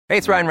Hey,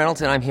 it's Ryan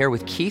Reynolds, and I'm here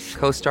with Keith,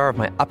 co-star of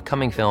my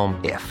upcoming film,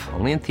 If,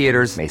 only in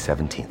theaters May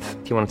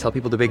 17th. Do you want to tell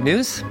people the big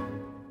news?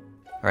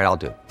 All right, I'll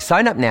do it.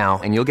 Sign up now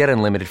and you'll get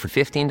unlimited for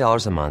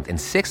 $15 a month and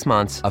 6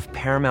 months of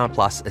Paramount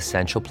Plus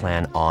Essential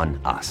Plan on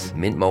us.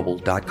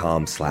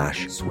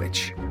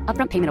 MintMobile.com/switch.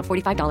 Upfront payment of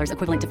 $45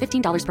 equivalent to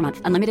 $15 per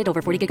month. Unlimited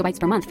over 40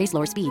 gigabytes per month. Face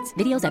lower speeds.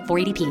 Videos at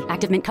 480p.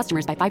 Active Mint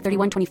customers by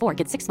 531.24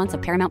 get 6 months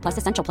of Paramount Plus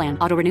Essential Plan.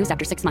 Auto renews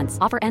after 6 months.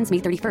 Offer ends May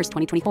 31st,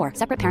 2024.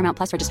 Separate Paramount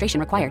Plus registration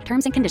required.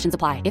 Terms and conditions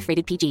apply if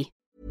rated PG.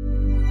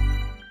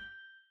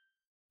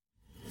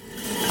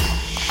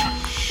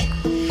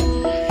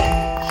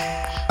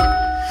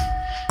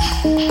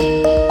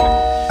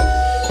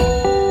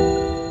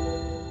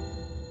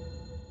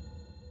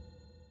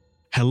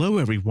 Hello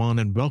everyone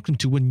and welcome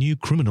to a new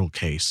criminal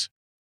case.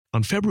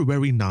 On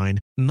February 9,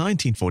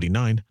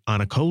 1949,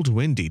 on a cold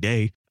windy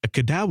day, a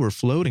cadaver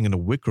floating in a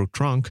wicker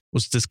trunk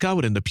was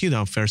discovered in the Puy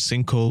d'Enfer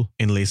sinkhole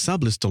in Les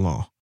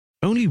Sables-d'Olonne.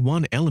 Only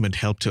one element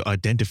helped to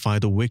identify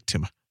the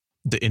victim,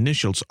 the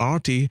initials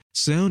RT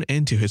sewn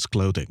into his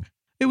clothing.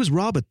 It was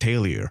Robert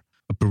Taylor,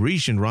 a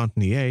Parisian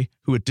rentier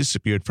who had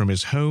disappeared from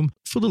his home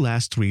for the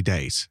last 3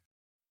 days.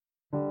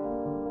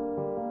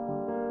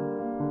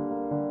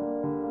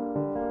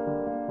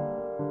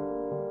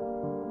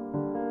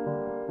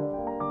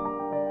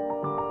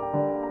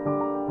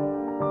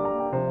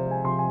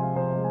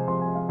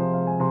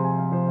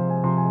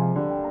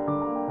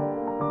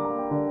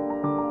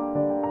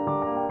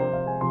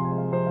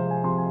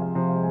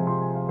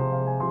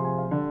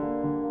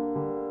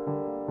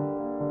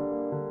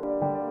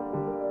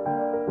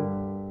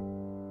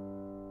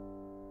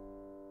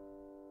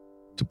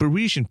 The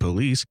Parisian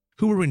police,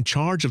 who were in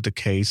charge of the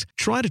case,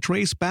 tried to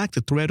trace back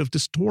the thread of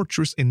this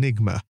torturous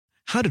enigma.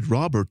 How did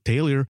Robert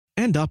Taylor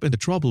end up in the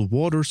troubled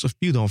waters of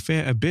Puy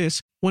d'Enfer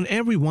abyss when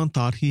everyone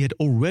thought he had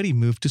already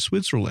moved to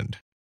Switzerland?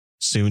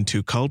 Soon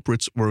 2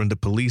 culprits were in the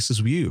police's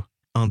view: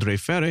 André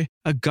Ferré,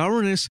 a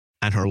governess,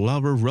 and her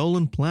lover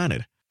Roland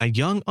Planet, a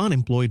young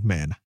unemployed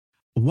man.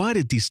 Why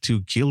did these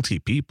 2 guilty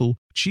people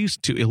choose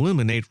to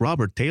eliminate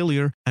Robert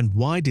Taylor, and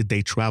why did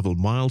they travel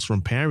miles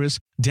from Paris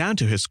down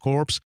to his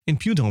corpse in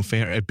Puy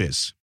d'Enfer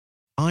abyss?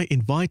 I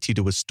invite you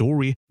to a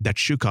story that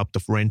shook up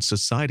the French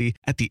society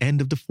at the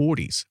end of the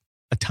 40s,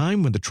 a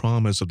time when the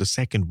traumas of the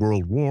Second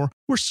World War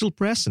were still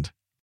present.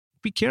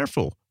 Be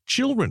careful,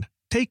 children,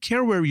 take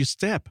care where you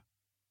step.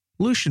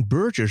 Lucien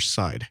Berger's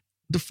side.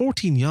 The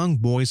 14 young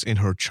boys in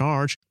her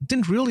charge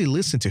didn't really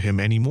listen to him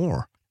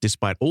anymore,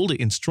 despite all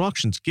the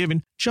instructions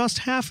given just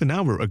half an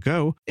hour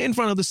ago in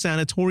front of the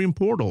sanatorium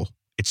portal.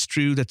 It's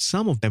true that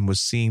some of them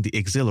was seeing the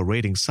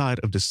exhilarating side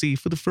of the sea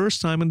for the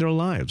first time in their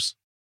lives.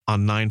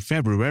 On 9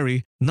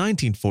 February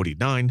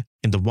 1949,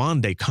 in the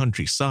Vendée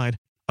countryside,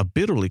 a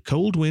bitterly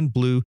cold wind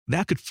blew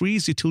that could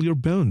freeze you till your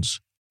bones.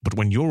 But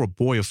when you're a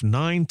boy of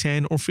 9,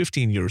 10, or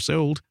 15 years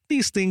old,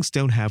 these things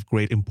don't have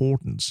great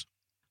importance.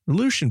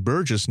 Lucien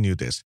Berger knew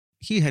this.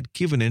 He had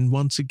given in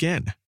once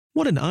again.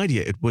 What an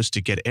idea it was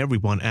to get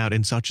everyone out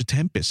in such a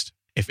tempest.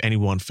 If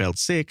anyone felt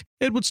sick,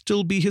 it would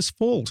still be his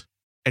fault.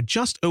 At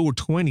just over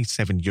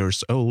 27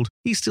 years old,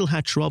 he still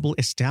had trouble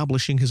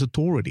establishing his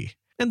authority.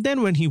 And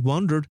then when he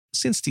wondered,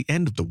 since the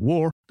end of the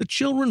war, the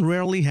children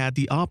rarely had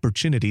the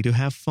opportunity to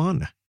have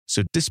fun.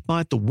 So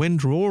despite the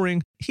wind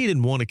roaring, he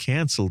didn't want to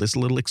cancel this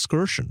little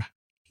excursion.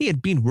 He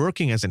had been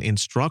working as an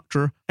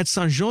instructor at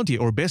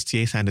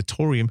Saint-Jean-d'Orbestier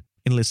Sanatorium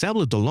in Les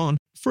Sables-d'Olonne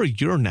for a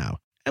year now,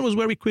 and was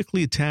very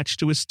quickly attached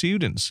to his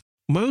students,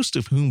 most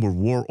of whom were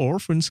war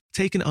orphans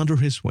taken under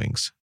his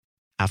wings.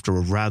 After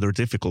a rather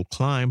difficult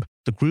climb,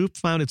 the group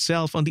found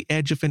itself on the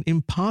edge of an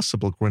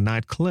impossible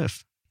granite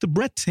cliff. The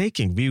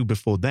breathtaking view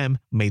before them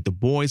made the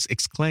boys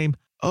exclaim,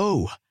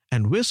 "Oh!"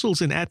 and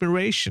whistles in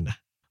admiration.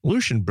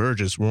 Lucien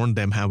Berger warned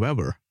them,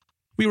 however.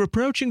 "We are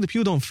approaching the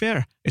Puy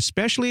d'Enfer,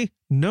 especially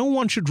no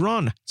one should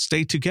run.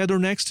 Stay together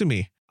next to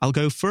me. I'll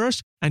go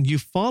first and you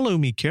follow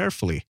me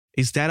carefully.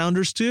 Is that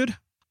understood?"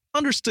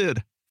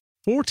 "Understood."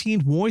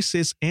 14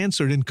 voices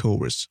answered in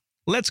chorus.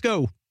 "Let's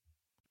go."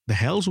 The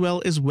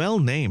Hellswell is well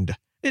named.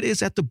 It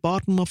is at the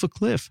bottom of a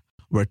cliff,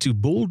 where 2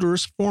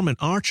 boulders form an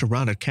arch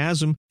around a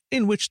chasm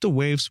in which the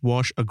waves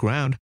wash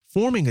aground,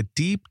 forming a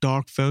deep,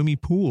 dark, foamy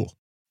pool.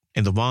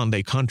 In the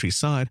Vendée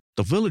countryside,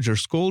 the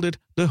villagers called it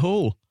the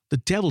hole, the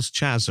devil's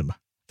chasm,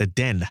 the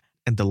den,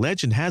 and the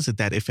legend has it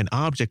that if an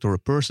object or a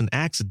person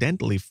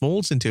accidentally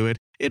falls into it,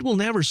 it will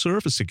never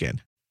surface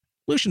again.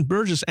 Lucien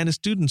Berger and his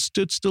students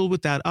stood still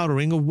without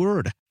uttering a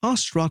word,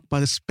 awestruck by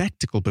the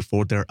spectacle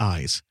before their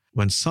eyes,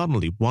 when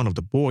suddenly one of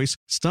the boys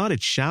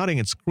started shouting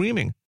and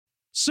screaming,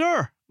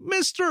 "Sir!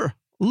 Mister!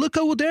 Look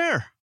over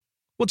there!"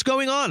 "What's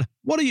going on?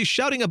 What are you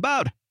shouting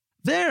about?"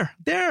 There!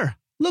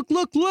 Look!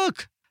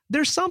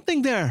 There's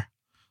something there!"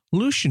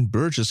 Lucien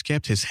Berger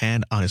kept his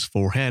hand on his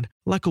forehead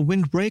like a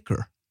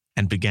windbreaker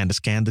and began to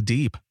scan the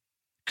deep.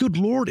 "Good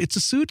Lord, it's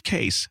a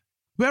suitcase!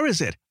 Where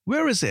is it?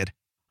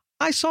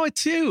 I saw it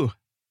too!"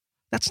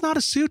 "That's not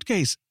a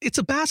suitcase. It's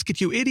a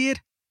basket, you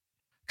idiot."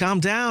 "Calm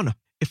down.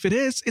 If it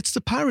is, it's the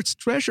pirate's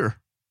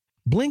treasure."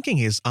 Blinking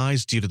his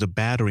eyes due to the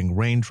battering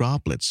rain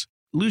droplets,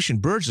 Lucien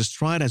Burgess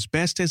tried as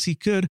best as he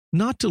could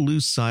not to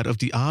lose sight of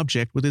the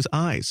object with his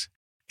eyes.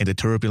 In the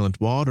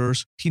turbulent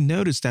waters, he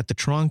noticed that the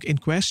trunk in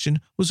question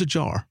was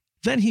ajar.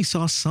 Then he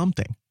saw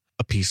something,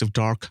 a piece of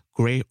dark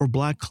gray or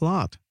black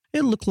cloth.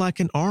 It looked like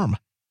an arm.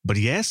 But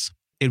yes,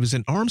 it was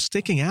an arm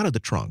sticking out of the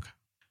trunk.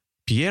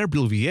 Pierre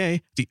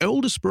Bilvier, the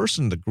oldest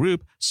person in the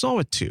group, saw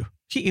it too.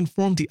 He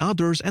informed the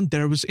others and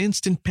there was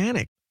instant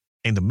panic.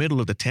 In the middle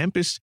of the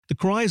tempest, the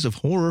cries of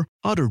horror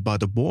uttered by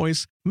the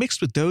boys,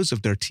 mixed with those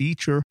of their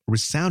teacher,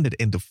 resounded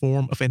in the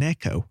form of an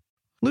echo.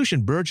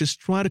 Lucien Burgess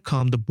tried to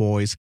calm the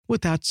boys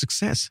without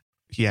success.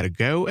 He had to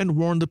go and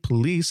warn the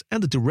police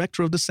and the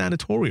director of the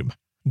sanatorium.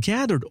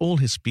 Gathered all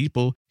his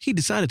people, he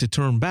decided to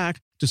turn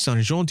back to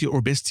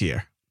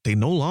Saint-Jean-d'Orbestière. They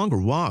no longer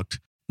walked,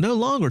 no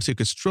longer took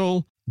a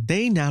stroll,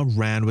 they now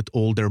ran with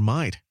all their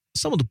might.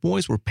 Some of the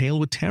boys were pale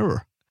with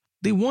terror.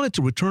 They wanted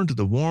to return to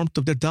the warmth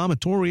of their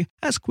dormitory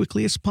as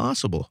quickly as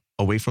possible,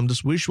 away from this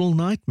visual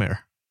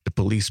nightmare. The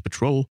police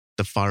patrol,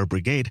 the fire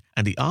brigade,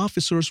 and the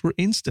officers were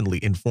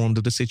instantly informed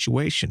of the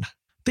situation.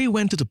 They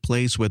went to the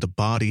place where the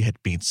body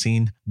had been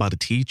seen by the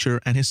teacher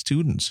and his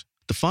students.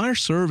 The fire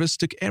service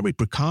took every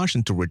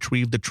precaution to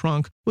retrieve the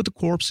trunk with the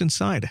corpse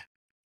inside.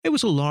 It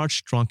was a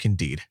large trunk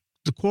indeed.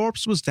 The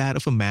corpse was that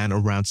of a man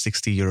around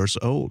 60 years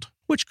old,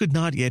 which could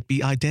not yet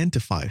be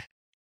identified.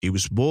 He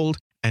was bald,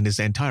 and his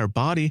entire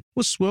body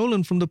was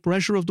swollen from the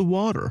pressure of the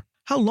water.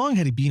 How long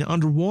had he been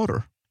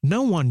underwater?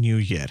 No one knew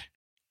yet.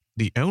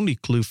 The only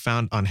clue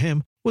found on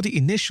him were the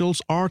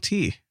initials RT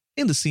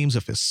in the seams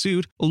of his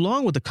suit,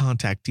 along with the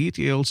contact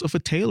details of a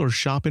tailor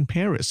shop in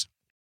Paris.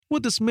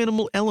 With this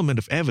minimal element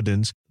of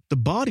evidence, the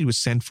body was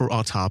sent for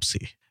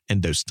autopsy. In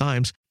those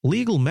times,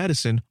 legal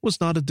medicine was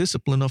not a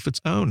discipline of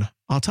its own.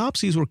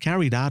 Autopsies were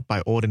carried out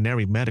by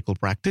ordinary medical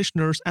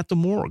practitioners at the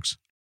morgues.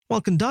 While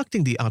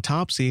conducting the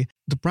autopsy,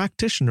 the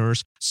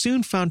practitioners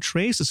soon found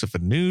traces of a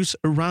noose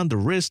around the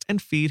wrist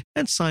and feet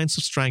and signs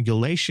of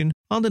strangulation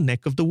on the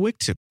neck of the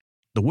victim.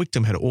 The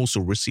victim had also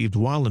received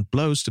violent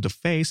blows to the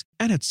face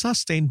and had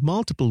sustained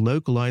multiple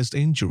localized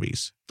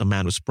injuries. The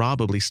man was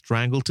probably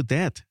strangled to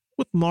death,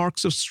 with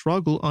marks of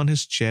struggle on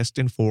his chest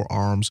and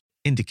forearms,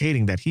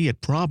 indicating that he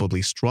had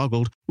probably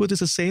struggled with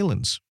his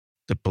assailants.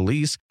 The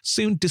police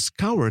soon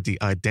discovered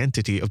the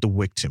identity of the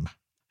victim.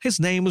 His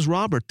name was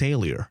Robert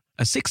Taylor,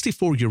 a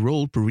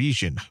 64-year-old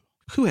Parisian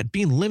who had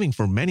been living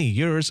for many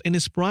years in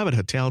his private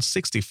hotel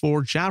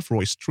 64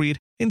 Jaffroy Street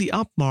in the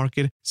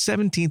upmarket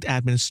 17th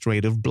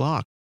Administrative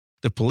Block.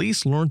 The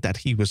police learned that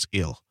he was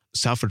ill,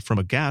 suffered from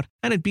a gout,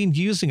 and had been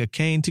using a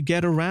cane to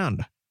get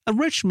around. A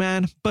rich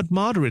man, but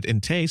moderate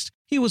in taste,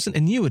 he was an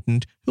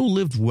annuitant who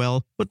lived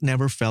well but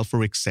never fell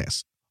for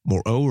excess.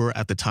 Moreover,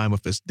 at the time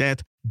of his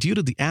death, due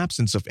to the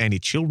absence of any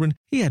children,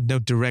 he had no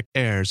direct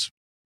heirs.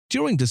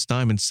 During this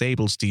time in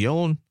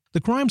Sables-d'Olonne, the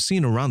crime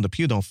scene around the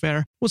Puy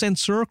d'Enfer was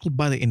encircled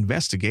by the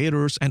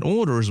investigators and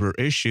orders were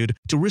issued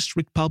to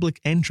restrict public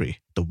entry.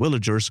 The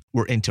villagers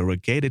were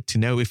interrogated to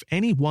know if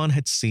anyone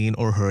had seen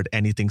or heard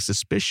anything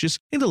suspicious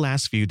in the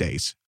last few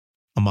days.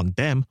 Among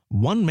them,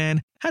 one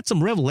man had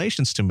some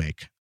revelations to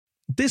make.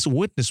 This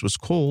witness was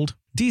called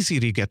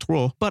Désiré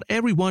Gautreau, but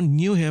everyone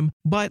knew him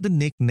by the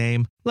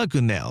nickname La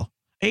Gonelle.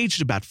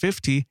 Aged about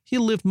 50, he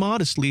lived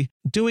modestly,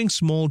 doing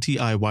small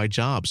DIY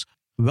jobs,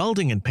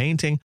 welding and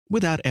painting,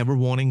 without ever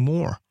wanting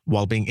more.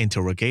 While being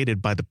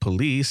interrogated by the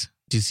police,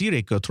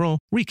 Désiré Gautreau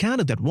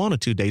recounted that 1 or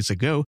 2 days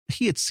ago,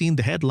 he had seen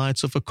the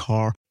headlights of a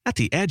car at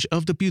the edge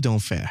of the Puy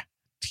d'Enfer.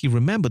 He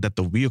remembered that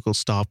the vehicle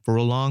stopped for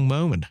a long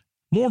moment,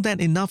 more than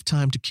enough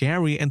time to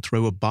carry and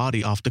throw a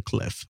body off the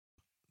cliff.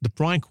 The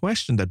prime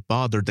question that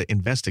bothered the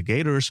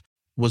investigators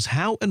was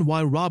how and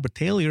why Robert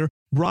Taylor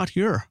brought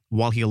here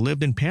while he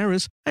lived in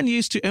Paris and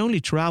used to only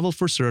travel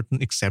for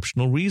certain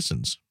exceptional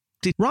reasons.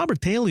 Did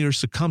Robert Taylor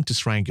succumb to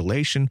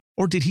strangulation,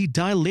 or did he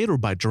die later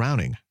by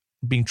drowning,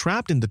 being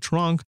trapped in the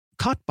trunk,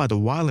 caught by the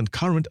violent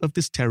current of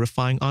this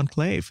terrifying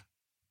enclave?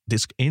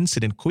 This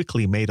incident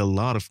quickly made a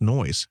lot of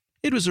noise.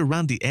 It was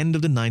around the end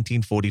of the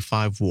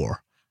 1945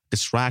 war.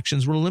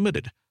 Distractions were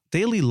limited.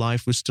 Daily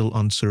life was still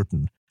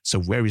uncertain. So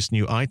various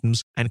new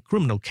items and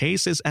criminal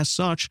cases as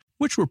such,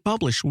 which were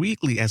published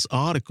weekly as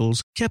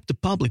articles, kept the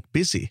public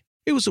busy.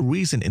 It was a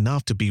reason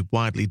enough to be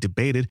widely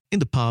debated in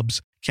the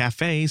pubs,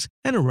 cafes,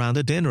 and around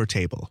the dinner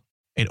table.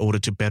 In order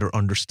to better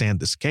understand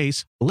this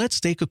case,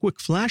 let's take a quick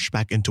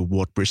flashback into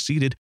what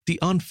preceded the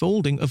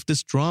unfolding of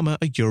this drama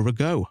a year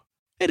ago.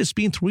 It has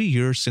been 3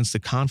 years since the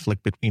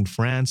conflict between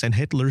France and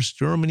Hitler's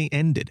Germany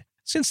ended.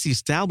 Since the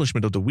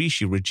establishment of the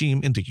Vichy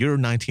regime in the year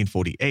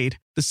 1948,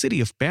 the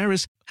city of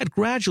Paris had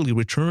gradually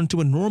returned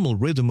to a normal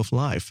rhythm of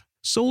life.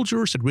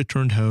 Soldiers had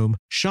returned home,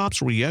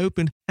 shops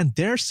reopened, and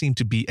there seemed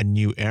to be a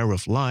new era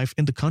of life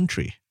in the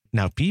country.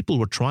 Now people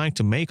were trying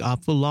to make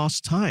up for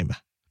lost time,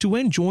 to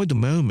enjoy the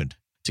moment,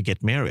 to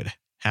get married,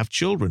 have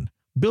children,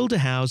 build a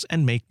house,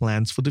 and make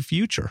plans for the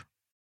future.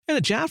 In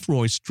a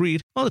Jaffroy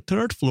Street, on the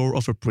 3rd floor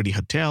of a pretty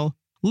hotel,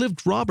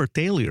 lived Robert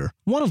Taylor,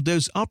 one of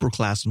those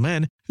upper-class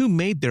men who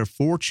made their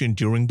fortune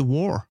during the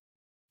war.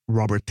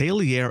 Robert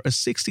Taylor, a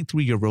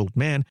 63-year-old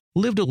man,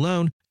 lived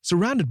alone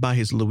surrounded by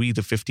his Louis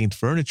XV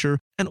furniture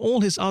and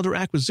all his other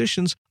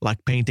acquisitions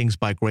like paintings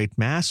by great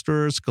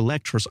masters,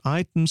 collector's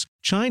items,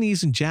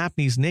 Chinese and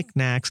Japanese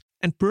knickknacks,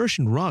 and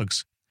Persian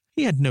rugs.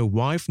 He had no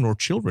wife nor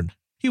children.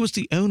 He was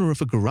the owner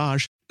of a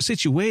garage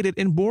situated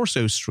in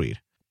Borso Street,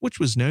 which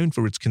was known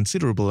for its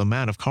considerable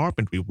amount of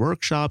carpentry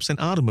workshops and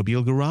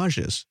automobile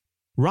garages.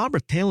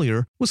 Robert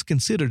Taylor was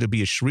considered to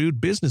be a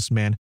shrewd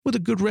businessman with a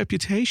good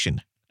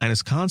reputation, and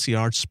his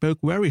concierge spoke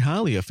very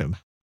highly of him.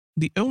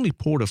 The only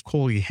port of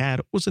call he had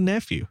was a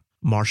nephew,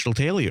 Marshall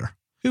Taylor,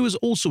 who was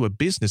also a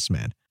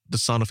businessman, the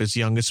son of his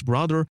youngest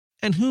brother,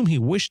 and whom he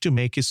wished to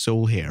make his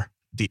sole heir.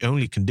 The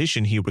only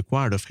condition he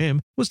required of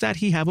him was that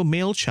he have a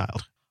male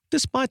child.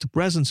 Despite the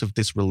presence of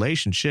this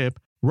relationship,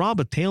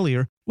 Robert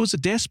Taylor was a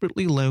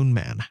desperately lone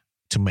man.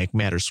 To make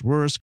matters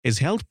worse, his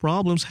health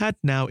problems had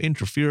now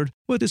interfered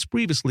with his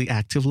previously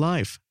active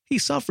life. He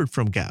suffered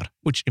from gout,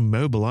 which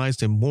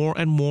immobilized him more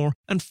and more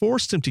and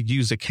forced him to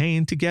use a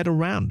cane to get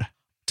around.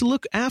 To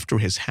look after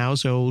his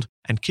household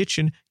and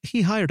kitchen,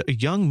 he hired a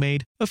young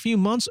maid a few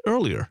months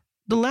earlier.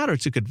 The latter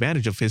took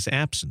advantage of his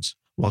absence.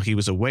 While he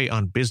was away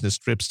on business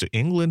trips to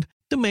England,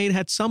 the maid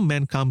had some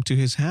men come to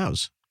his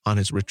house. On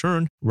his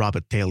return,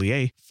 Robert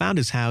Taylor found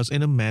his house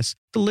in a mess.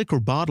 The liquor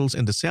bottles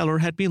in the cellar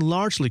had been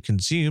largely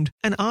consumed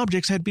and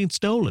objects had been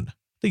stolen.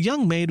 The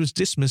young maid was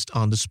dismissed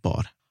on the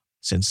spot.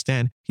 Since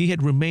then, he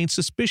had remained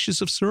suspicious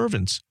of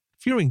servants,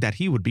 fearing that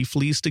he would be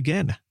fleeced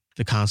again.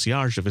 The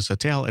concierge of his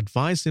hotel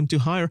advised him to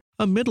hire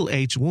a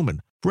middle-aged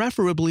woman,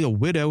 preferably a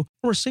widow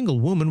or a single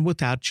woman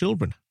without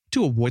children,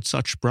 to avoid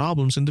such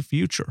problems in the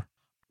future.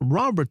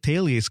 Robert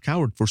Taylor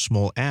scoured for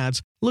small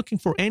ads looking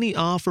for any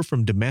offer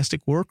from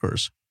domestic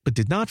workers, but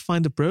did not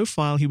find the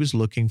profile he was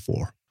looking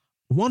for.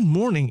 One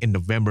morning in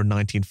November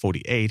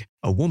 1948,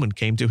 a woman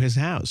came to his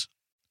house.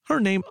 Her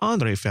name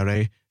André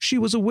Ferré. She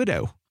was a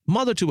widow,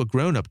 mother to a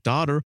grown-up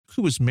daughter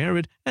who was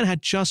married and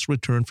had just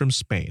returned from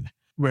Spain,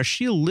 where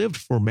she lived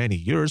for many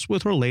years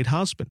with her late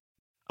husband.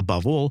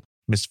 Above all,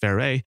 Miss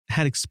Ferré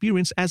had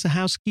experience as a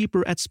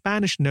housekeeper at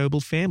Spanish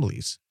noble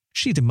families.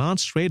 She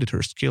demonstrated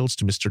her skills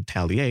to Mr.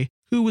 Taylor,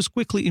 who was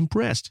quickly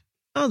impressed.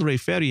 André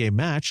Ferré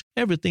matched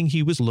everything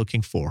he was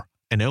looking for.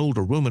 An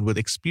older woman with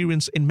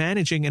experience in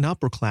managing an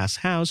upper-class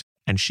house,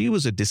 and she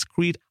was a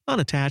discreet,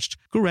 unattached,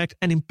 correct,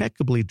 and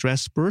impeccably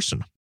dressed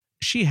person.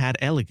 She had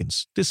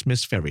elegance, this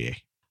Miss Ferré.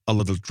 A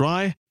little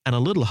dry and a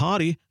little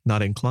haughty,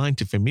 not inclined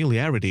to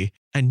familiarity,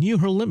 and knew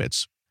her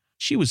limits.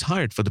 She was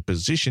hired for the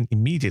position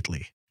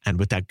immediately, and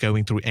without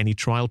going through any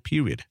trial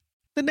period.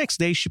 The next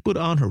day she put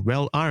on her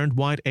well-ironed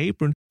white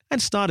apron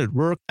and started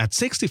work at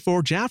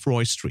 64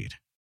 Jaffroy Street.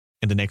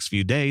 In the next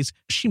few days,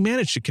 she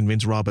managed to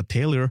convince Robert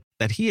Taylor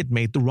that he had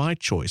made the right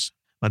choice.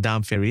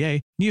 Madame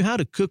Ferrier knew how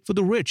to cook for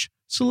the rich,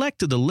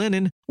 selected the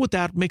linen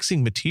without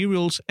mixing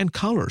materials and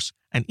colors,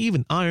 and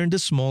even ironed the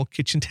small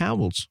kitchen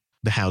towels.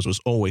 The house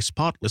was always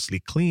spotlessly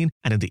clean,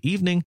 and in the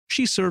evening,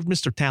 she served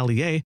Mr.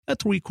 Taylor a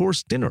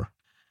 3-course dinner.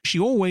 She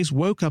always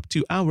woke up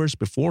 2 hours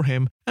before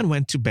him and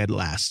went to bed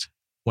last.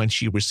 When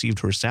she received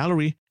her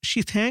salary,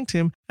 she thanked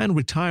him and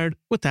retired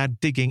without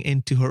digging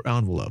into her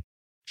envelope.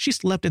 She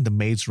slept in the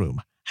maid's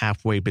room,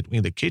 halfway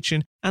between the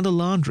kitchen and the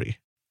laundry,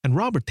 and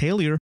Robert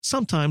Taylor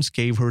sometimes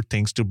gave her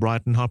things to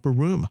brighten up her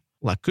room,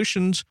 like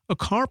cushions, a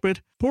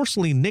carpet,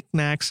 porcelain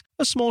knickknacks,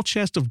 a small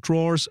chest of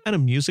drawers, and a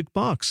music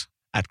box.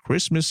 At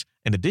Christmas,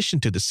 in addition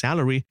to the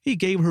salary, he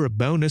gave her a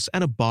bonus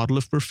and a bottle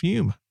of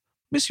perfume.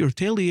 "Monsieur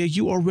Taylor,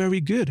 you are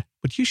very good,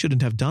 but you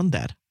shouldn't have done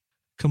that."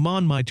 "Come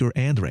on, my dear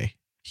André."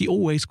 He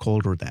always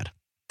called her that.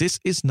 "This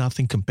is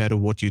nothing compared to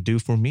what you do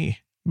for me.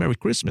 Merry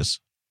Christmas."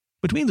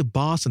 Between the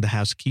boss and the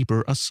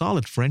housekeeper, a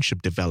solid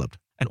friendship developed,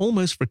 an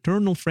almost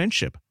fraternal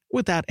friendship,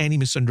 without any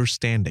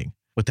misunderstanding,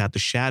 without the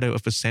shadow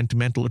of a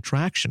sentimental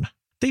attraction.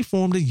 They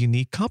formed a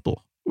unique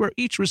couple, where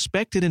each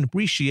respected and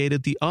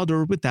appreciated the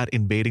other without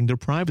invading their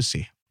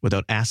privacy,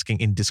 without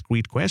asking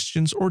indiscreet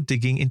questions or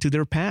digging into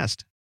their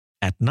past.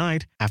 At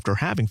night, after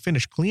having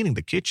finished cleaning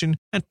the kitchen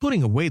and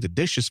putting away the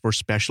dishes for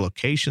special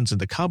occasions in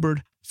the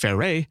cupboard,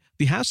 Ferré,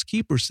 the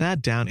housekeeper,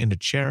 sat down in a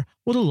chair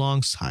with a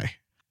long sigh.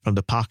 From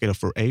the pocket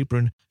of her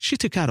apron, she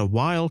took out a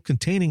vial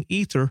containing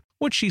ether,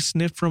 which she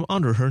sniffed from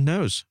under her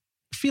nose.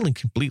 Feeling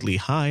completely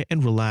high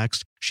and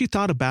relaxed, she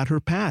thought about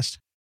her past.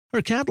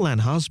 Her Catalan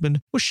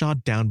husband was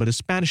shot down by the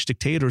Spanish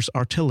dictator's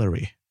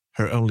artillery.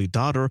 Her only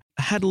daughter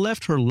had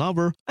left her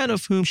lover and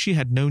of whom she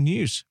had no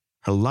news.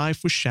 Her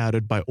life was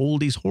shadowed by all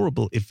these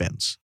horrible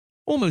events.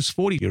 Almost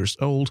 40 years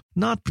old,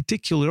 not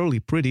particularly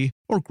pretty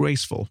or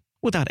graceful,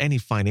 without any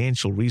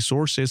financial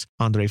resources,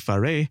 André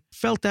Ferré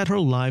felt that her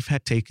life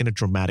had taken a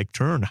dramatic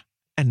turn,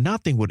 and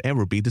nothing would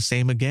ever be the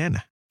same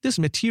again. This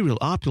material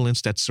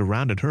opulence that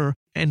surrounded her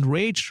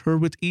enraged her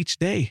with each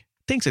day.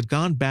 Things had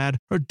gone bad,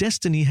 her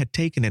destiny had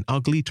taken an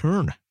ugly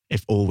turn.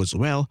 If all was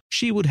well,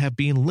 she would have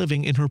been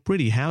living in her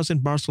pretty house in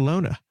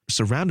Barcelona,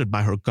 surrounded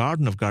by her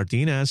garden of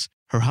gardenias,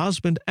 her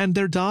husband and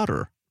their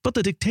daughter. But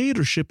the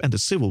dictatorship and the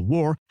civil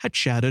war had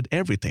shattered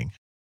everything.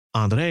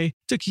 André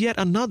took yet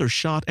another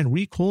shot and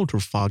recalled her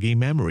foggy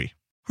memory.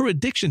 Her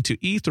addiction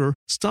to ether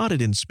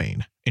started in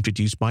Spain,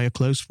 introduced by a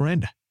close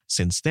friend.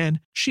 Since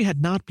then, she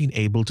had not been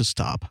able to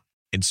stop.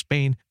 In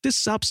Spain, this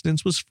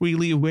substance was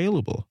freely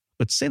available,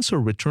 but since her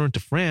return to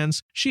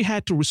France, she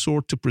had to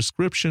resort to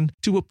prescription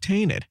to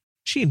obtain it.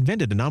 She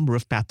invented a number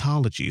of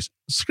pathologies: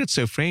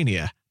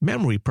 schizophrenia,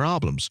 memory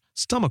problems,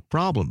 stomach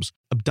problems,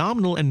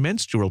 abdominal and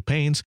menstrual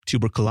pains,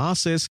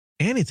 tuberculosis,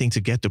 anything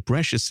to get the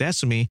precious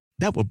sesame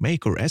that would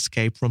make her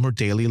escape from her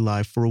daily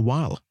life for a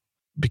while.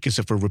 Because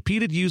of her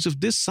repeated use of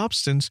this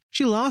substance,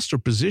 she lost her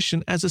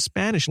position as a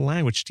Spanish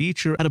language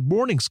teacher at a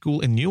boarding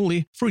school in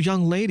Neuilly for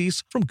young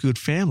ladies from good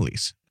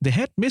families. The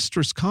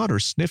headmistress caught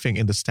her sniffing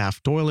in the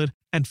staff toilet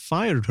and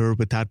fired her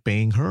without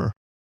paying her.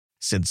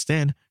 Since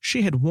then,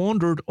 she had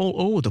wandered all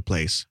over the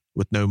place,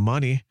 with no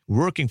money,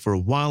 working for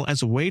a while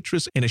as a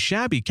waitress in a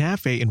shabby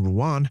cafe in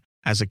Rouen,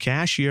 as a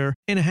cashier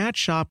in a hat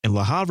shop in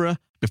Le Havre,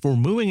 before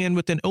moving in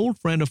with an old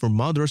friend of her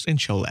mother's in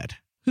Cholet,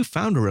 who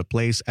found her a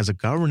place as a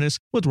governess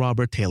with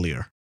Robert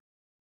Taylor.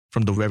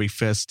 From the very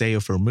first day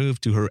of her move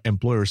to her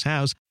employer's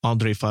house,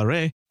 André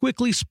Faré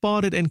quickly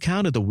spotted and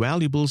counted the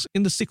valuables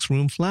in the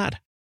 6-room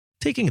flat.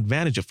 Taking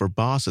advantage of her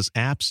boss's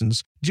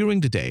absence during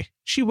the day,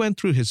 she went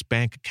through his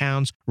bank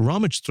accounts,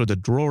 rummaged through the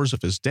drawers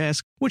of his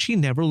desk, which he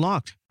never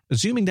locked,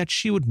 assuming that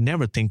she would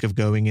never think of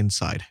going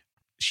inside.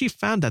 She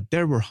found that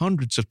there were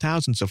hundreds of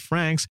thousands of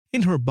francs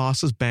in her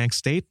boss's bank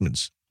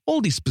statements.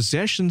 All these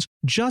possessions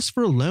just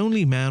for a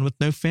lonely man with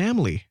no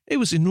family. It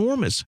was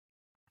enormous.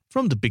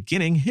 From the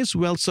beginning, his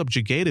wealth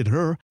subjugated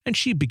her, and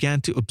she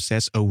began to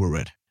obsess over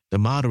it. The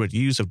moderate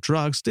use of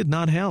drugs did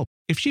not help.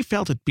 If she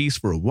felt at peace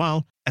for a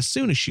while, as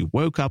soon as she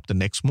woke up the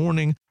next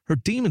morning, her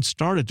demons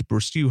started to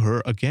pursue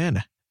her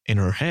again. In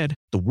her head,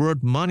 the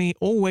word money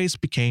always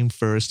became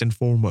first and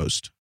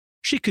foremost.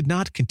 She could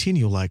not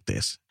continue like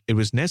this. It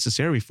was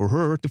necessary for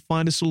her to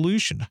find a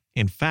solution.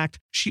 In fact,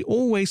 she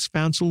always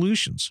found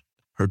solutions.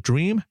 Her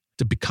dream?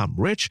 To become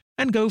rich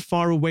and go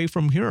far away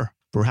from here.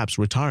 Perhaps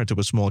retire to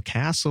a small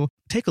castle,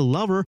 take a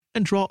lover,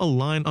 and draw a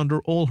line under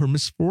all her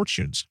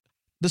misfortunes.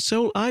 The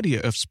sole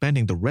idea of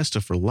spending the rest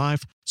of her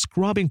life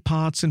scrubbing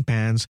pots and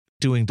pans,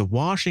 doing the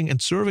washing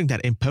and serving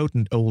that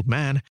impotent old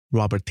man,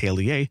 Robert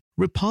Taillier,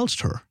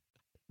 repulsed her.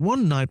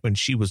 One night when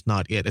she was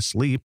not yet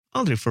asleep,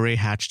 André Faré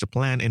hatched a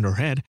plan in her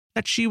head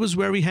that she was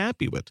very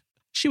happy with.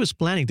 She was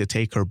planning to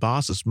take her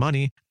boss's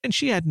money, and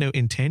she had no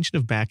intention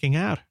of backing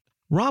out.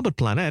 Robert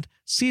Planet,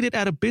 seated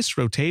at a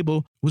bistro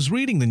table, was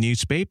reading the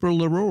newspaper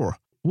L'Aurore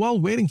while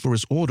waiting for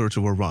his order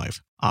to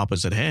arrive.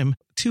 Opposite him,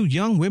 2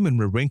 young women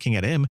were winking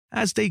at him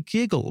as they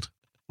giggled.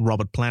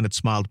 Robert Planet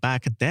smiled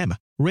back at them,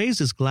 raised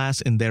his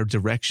glass in their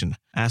direction,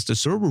 asked the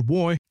server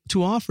boy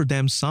to offer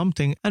them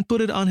something, and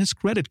put it on his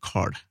credit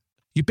card.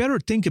 "You better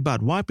think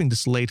about wiping the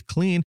slate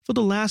clean for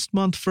the last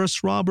month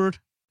first, Robert."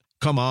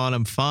 "Come on,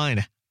 I'm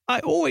fine. I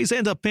always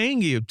end up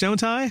paying you,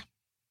 don't I?"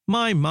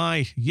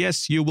 My,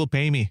 yes, you will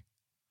pay me."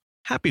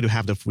 Happy to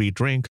have the free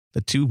drink,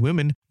 the 2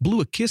 women blew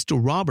a kiss to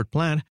Robert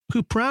Plant,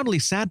 who proudly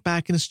sat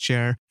back in his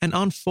chair and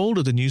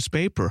unfolded the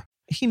newspaper.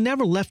 He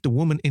never left the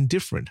woman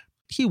indifferent.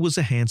 He was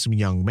a handsome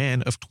young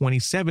man of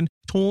 27,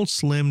 tall,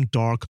 slim,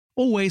 dark,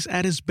 always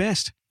at his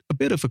best. A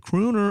bit of a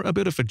crooner, a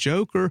bit of a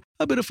joker,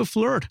 a bit of a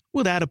flirt,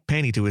 without a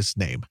penny to his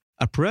name.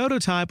 A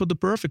prototype of the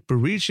perfect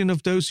Parisian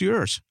of those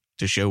years.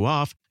 To show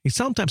off, he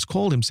sometimes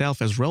called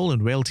himself as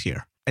Roland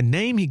Weltier, a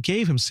name he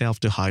gave himself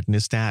to heighten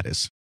his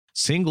status.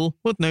 Single,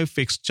 with no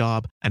fixed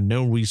job and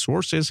no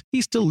resources,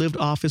 he still lived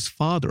off his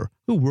father,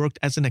 who worked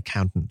as an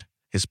accountant.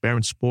 His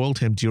parents spoiled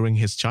him during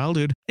his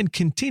childhood and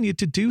continued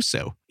to do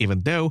so,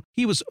 even though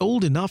he was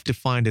old enough to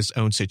find his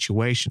own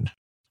situation.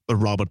 But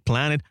Robert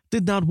Planet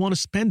did not want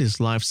to spend his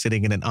life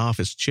sitting in an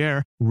office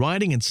chair,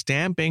 writing and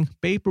stamping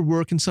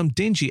paperwork in some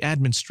dingy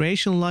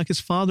administration like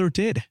his father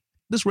did.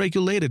 This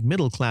regulated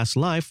middle-class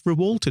life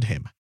revolted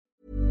him.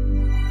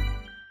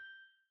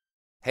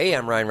 Hey,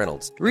 I'm Ryan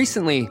Reynolds.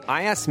 Recently,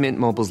 I asked Mint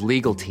Mobile's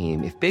legal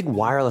team if big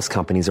wireless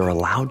companies are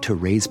allowed to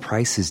raise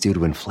prices due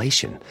to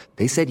inflation.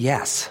 They said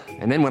yes.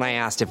 And then when I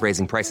asked if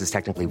raising prices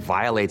technically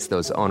violates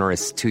those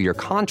onerous 2-year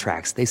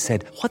contracts, they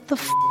said, "What the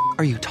f***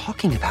 are you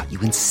talking about, you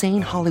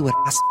insane Hollywood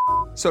ass?"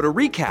 So to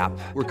recap,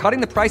 we're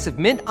cutting the price of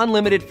Mint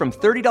Unlimited from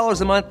 $30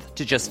 a month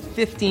to just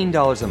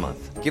 $15 a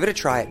month. Give it a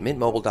try at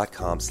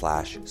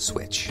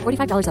mintmobile.com/switch.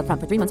 $45 up front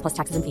for 3 months plus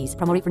taxes and fees.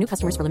 Promo rate for new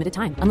customers for limited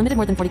time. Unlimited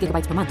more than 40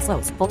 gigabytes per month.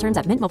 Slows full terms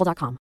at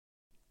mintmobile.com.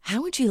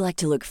 How would you like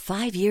to look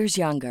 5 years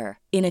younger?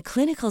 In a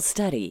clinical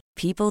study,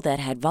 people that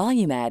had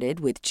volume added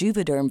with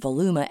Juvederm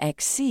Voluma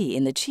XC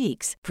in the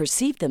cheeks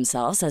perceived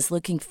themselves as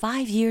looking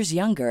 5 years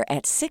younger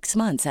at 6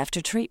 months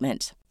after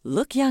treatment.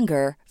 Look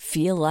younger,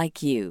 feel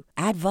like you.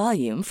 Add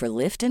volume for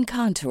lift and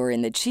contour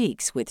in the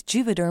cheeks with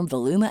Juvederm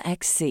Voluma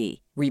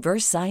XC.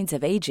 Reverse signs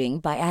of aging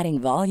by adding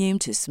volume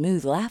to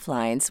smooth laugh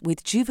lines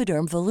with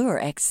Juvederm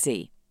Volure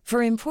XC.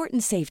 For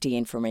important safety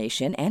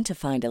information and to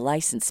find a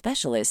licensed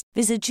specialist,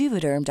 visit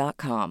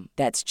Juvederm.com.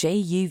 That's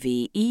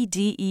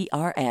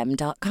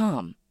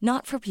JUVEDERM.com.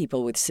 Not for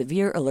people with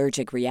severe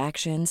allergic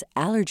reactions,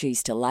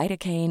 allergies to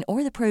lidocaine,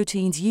 or the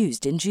proteins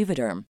used in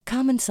Juvederm.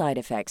 Common side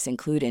effects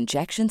include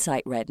injection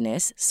site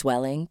redness,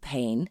 swelling,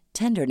 pain,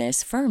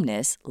 tenderness,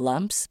 firmness,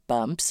 lumps,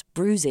 bumps,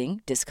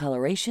 bruising,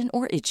 discoloration,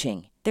 or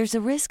itching. There's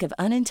a risk of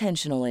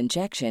unintentional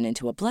injection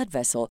into a blood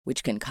vessel,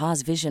 which can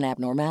cause vision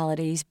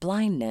abnormalities,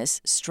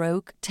 blindness,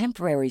 stroke,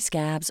 temporary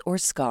scabs, or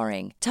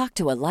scarring. Talk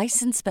to a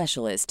licensed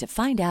specialist to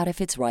find out if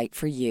it's right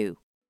for you.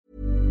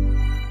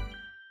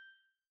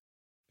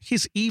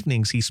 His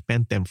evenings he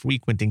spent them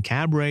frequenting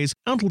cabarets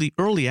until the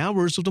early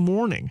hours of the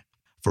morning.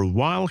 For a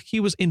while, he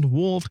was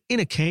involved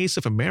in a case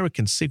of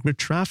American cigarette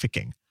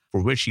trafficking,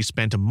 for which he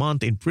spent a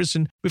month in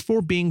prison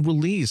before being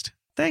released,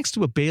 thanks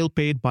to a bail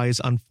paid by his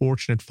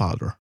unfortunate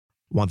father.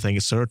 One thing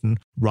is certain,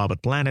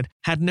 Robert Planet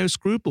had no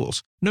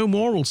scruples, no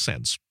moral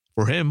sense.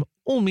 For him,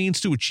 all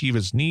means to achieve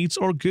his needs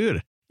are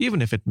good,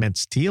 even if it meant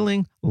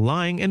stealing,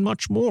 lying, and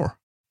much more.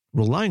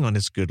 Relying on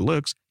his good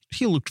looks,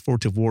 he looked for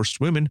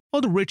divorced women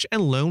or the rich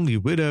and lonely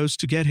widows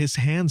to get his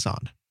hands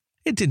on.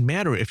 It didn't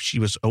matter if she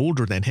was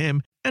older than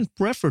him and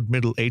preferred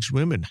middle-aged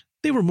women.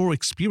 They were more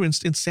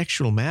experienced in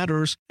sexual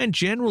matters and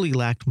generally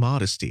lacked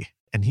modesty,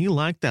 and he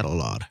liked that a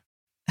lot.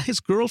 His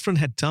girlfriend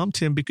had dumped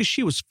him because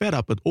she was fed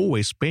up with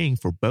always paying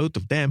for both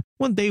of them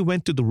when they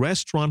went to the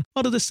restaurant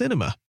or to the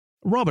cinema.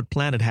 Robert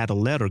Planet had to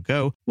let her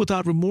go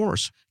without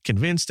remorse,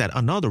 convinced that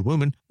another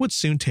woman would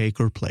soon take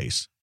her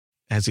place.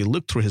 As he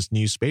looked through his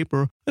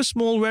newspaper, a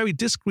small, very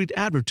discreet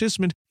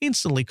advertisement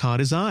instantly caught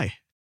his eye.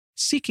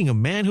 Seeking a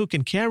man who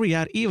can carry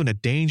out even a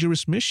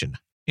dangerous mission.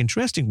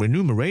 Interesting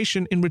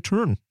remuneration in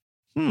return.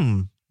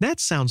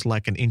 That sounds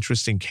like an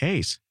interesting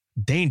case.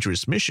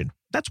 Dangerous mission.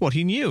 That's what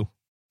he knew.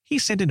 He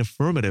sent an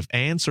affirmative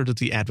answer to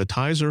the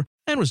advertiser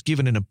and was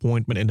given an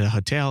appointment in a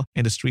hotel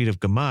in the street of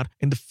Gamat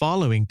in the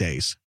following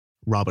days.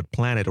 Robert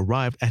Planet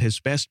arrived at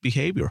his best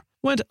behavior,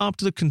 went up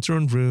to the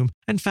concerned room,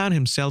 and found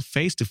himself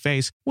face to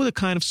face with a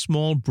kind of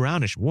small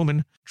brownish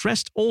woman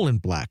dressed all in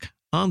black,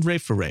 André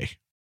Ferret.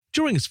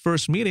 During his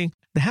first meeting,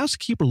 the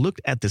housekeeper looked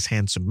at this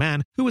handsome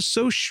man who was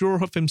so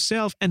sure of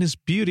himself and his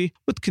beauty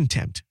with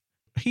contempt.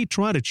 He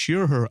tried to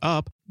cheer her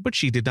up, but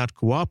she did not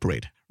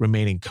cooperate,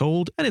 remaining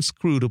cold and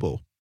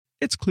inscrutable.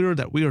 It's clear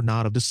that we are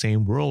not of the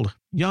same world,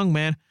 young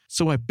man,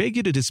 so I beg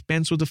you to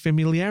dispense with the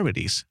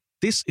familiarities.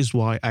 This is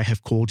why I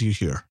have called you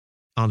here.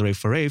 André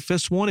Ferret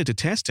first wanted to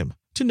test him,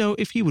 to know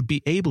if he would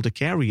be able to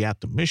carry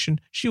out the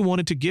mission she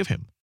wanted to give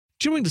him.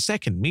 During the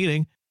second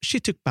meeting, she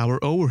took power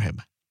over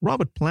him.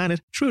 Robert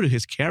Planet, true to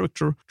his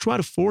character, tried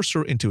to force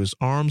her into his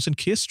arms and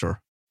kissed her,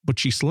 but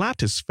she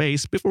slapped his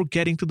face before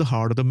getting to the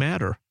heart of the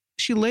matter.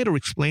 She later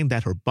explained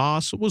that her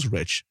boss was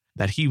rich,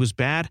 that he was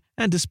bad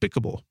and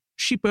despicable.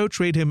 She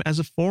portrayed him as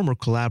a former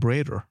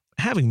collaborator,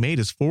 having made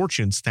his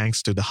fortunes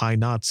thanks to the high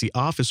Nazi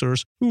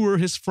officers who were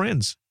his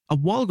friends. A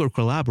vulgar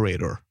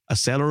collaborator, a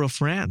seller of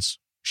France.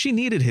 She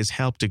needed his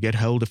help to get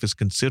hold of his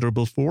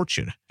considerable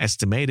fortune,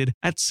 estimated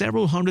at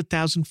several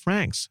 100,000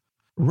 francs.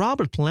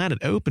 Robert Planet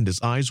opened his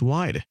eyes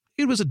wide.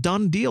 It was a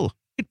done deal.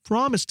 It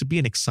promised to be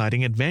an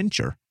exciting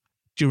adventure.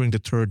 During the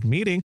third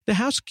meeting, the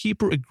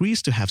housekeeper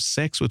agrees to have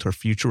sex with her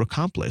future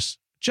accomplice,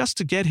 just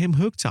to get him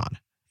hooked on.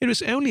 It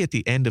was only at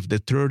the end of the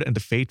third and the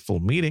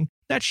fateful meeting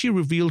that she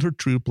revealed her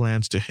true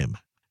plans to him,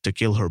 to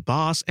kill her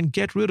boss and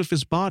get rid of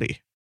his body.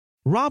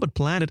 Robert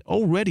Planet,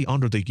 already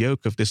under the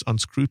yoke of this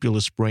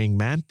unscrupulous praying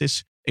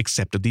mantis,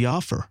 accepted the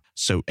offer.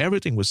 So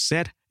everything was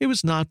set, it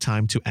was now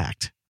time to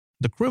act.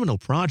 The criminal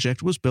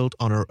project was built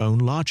on her own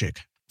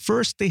logic.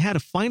 First, they had to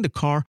find a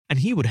car and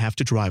he would have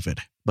to drive it.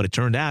 But it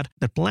turned out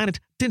that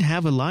Planet didn't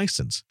have a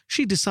license.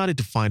 She decided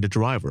to find a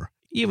driver,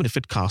 even if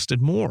it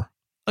costed more.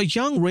 A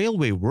young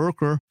railway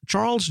worker,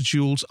 Charles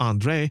Jules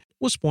André,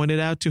 was pointed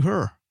out to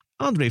her.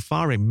 André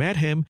Ferret met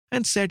him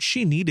and said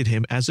she needed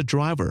him as a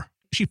driver.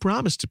 She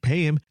promised to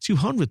pay him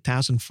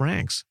 200,000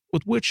 francs,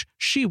 with which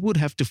she would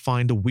have to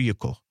find a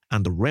vehicle,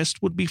 and the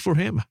rest would be for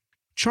him.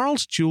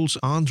 Charles Jules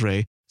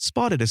André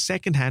spotted a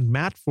second-hand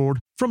Matford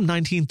from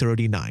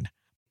 1939,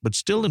 but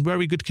still in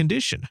very good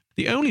condition.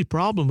 The only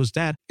problem was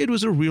that it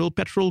was a real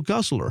petrol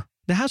guzzler.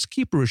 The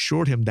housekeeper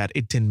assured him that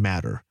it didn't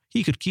matter.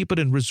 He could keep it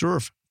in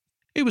reserve.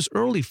 It was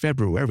early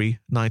February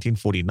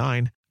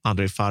 1949.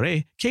 André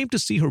Ferret came to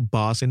see her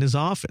boss in his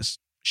office.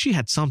 She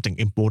had something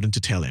important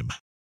to tell him.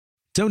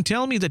 "Don't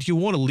tell me that you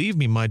want to leave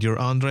me, my dear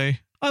André.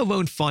 I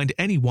won't find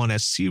anyone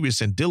as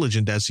serious and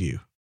diligent as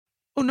you."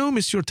 "Oh no,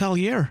 Monsieur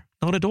Tallier,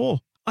 not at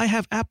all. I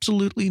have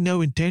absolutely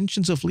no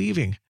intentions of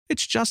leaving.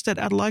 It's just that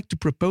I'd like to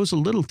propose a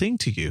little thing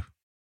to you."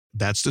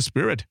 "That's the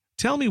spirit.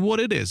 Tell me what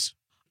it is."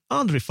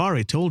 André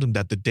Ferret told him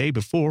that the day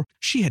before,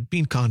 she had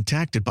been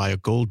contacted by a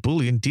gold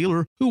bullion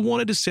dealer who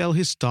wanted to sell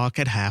his stock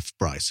at half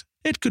price.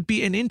 It could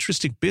be an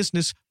interesting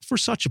business for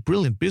such a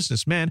brilliant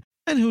businessman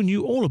and who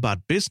knew all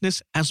about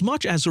business as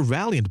much as her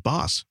valiant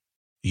boss.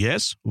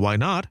 Yes, why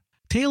not?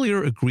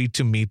 Taylor agreed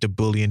to meet the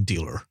bullion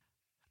dealer.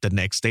 The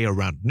next day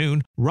around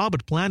noon,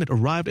 Robert Planet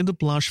arrived in the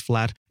Blanche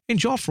flat in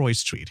Geoffroy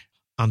Street.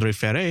 André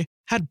Ferret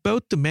had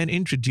both the men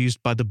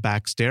introduced by the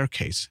back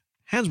staircase.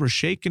 Hands were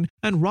shaken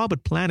and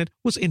Robert Planet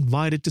was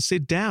invited to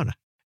sit down.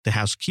 The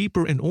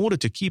housekeeper, in order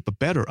to keep a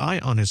better eye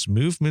on his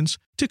movements,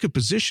 took a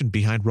position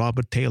behind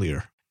Robert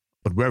Taylor.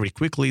 But very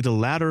quickly the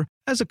latter,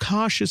 as a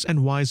cautious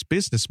and wise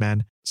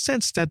businessman,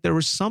 sensed that there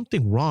was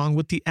something wrong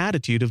with the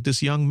attitude of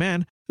this young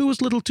man who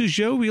was a little too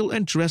jovial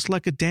and dressed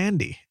like a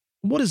dandy.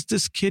 What is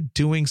this kid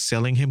doing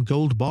selling him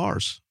gold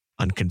bars?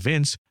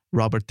 Unconvinced,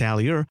 Robert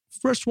Taylor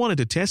first wanted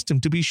to test him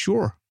to be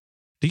sure.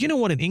 Do you know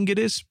what an ingot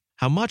is?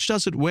 How much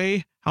does it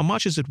weigh? How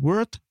much is it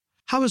worth?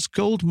 How is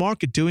gold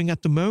market doing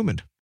at the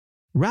moment?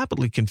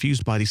 Rapidly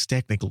confused by these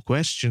technical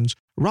questions,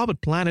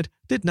 Robert Planet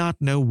did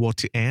not know what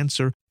to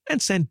answer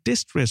and sent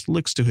distressed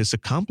looks to his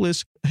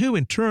accomplice, who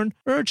in turn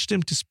urged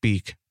him to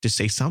speak, to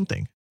say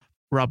something.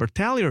 Robert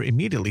Taylor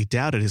immediately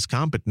doubted his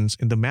competence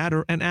in the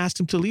matter and asked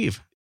him to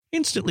leave.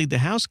 Instantly, the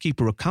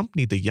housekeeper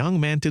accompanied the young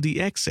man to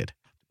the exit,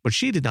 but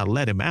she did not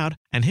let him out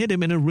and hid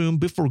him in a room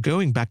before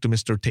going back to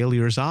Mr.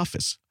 Taylor's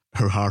office.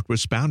 Her heart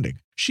was pounding.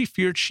 She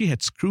feared she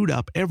had screwed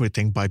up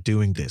everything by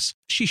doing this.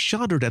 She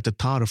shuddered at the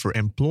thought of her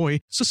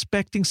employee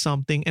suspecting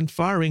something and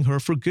firing her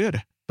for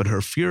good. But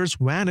her fears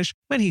vanished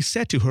when he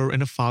said to her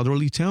in a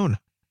fatherly tone,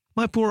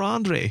 "My poor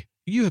Andre,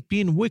 you have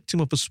been victim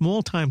of a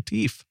small-time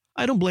thief.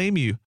 I don't blame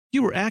you.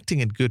 You were acting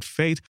in good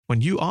faith when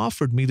you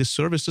offered me the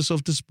services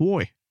of this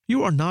boy.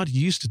 You are not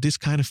used to this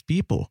kind of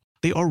people.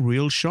 They are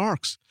real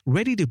sharks,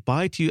 ready to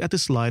bite you at the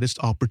slightest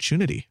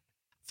opportunity."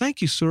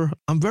 "Thank you, sir.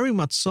 I'm very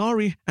much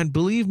sorry, and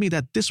believe me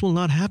that this will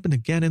not happen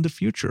again in the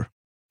future."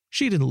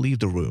 She didn't leave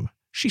the room.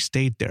 She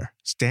stayed there,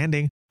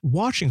 standing,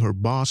 watching her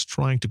boss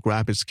trying to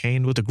grab his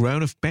cane with a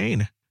groan of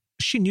pain.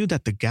 She knew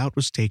that the gout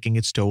was taking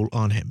its toll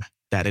on him,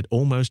 that it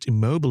almost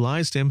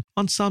immobilized him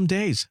on some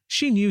days.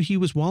 She knew he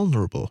was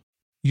vulnerable.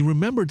 "You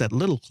remember that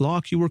little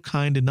clock you were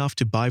kind enough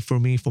to buy for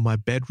me for my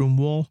bedroom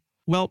wall?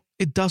 Well,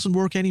 it doesn't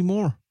work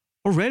anymore.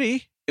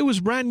 Already? It was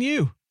brand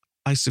new.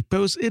 I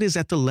suppose it is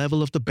at the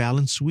level of the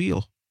balance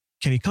wheel.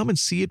 Can you come and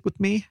see it with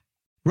me?"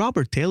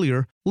 Robert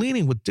Taylor,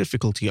 leaning with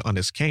difficulty on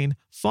his cane,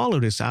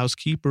 followed his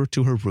housekeeper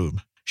to her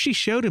room. She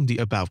showed him the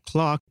above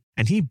clock,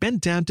 and he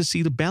bent down to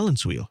see the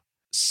balance wheel.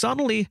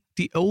 Suddenly,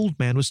 the old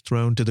man was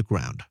thrown to the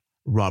ground.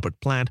 Robert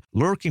Plant,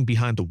 lurking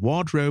behind the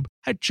wardrobe,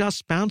 had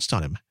just pounced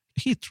on him.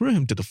 He threw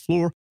him to the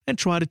floor and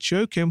tried to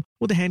choke him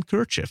with a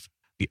handkerchief.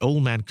 The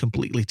old man,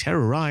 completely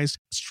terrorized,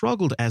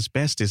 struggled as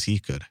best as he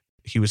could.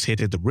 He was hit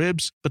in the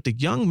ribs, but the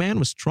young man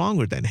was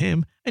stronger than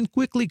him and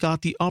quickly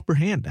got the upper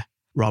hand.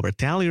 Robert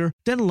Taylor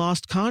then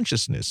lost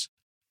consciousness.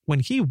 When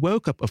he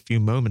woke up a few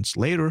moments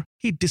later,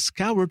 he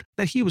discovered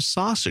that he was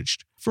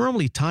sausaged,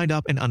 firmly tied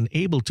up and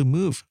unable to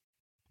move.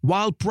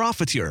 "Wild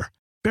profiteer!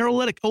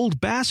 Paralytic old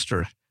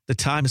bastard! The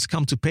time has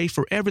come to pay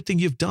for everything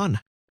you've done."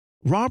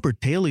 Robert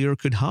Taylor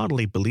could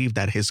hardly believe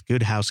that his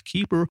good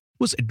housekeeper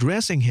was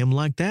addressing him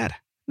like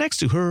that. Next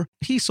to her,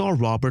 he saw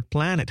Robert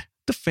Planet,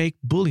 the fake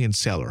bullion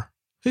seller,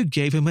 who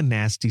gave him a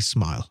nasty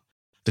smile.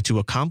 The two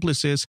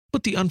accomplices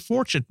put the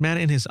unfortunate man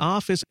in his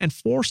office and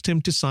forced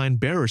him to sign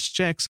bearer's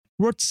checks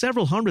worth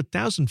several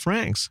 100,000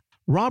 francs.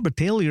 Robert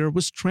Taylor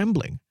was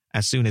trembling.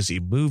 As soon as he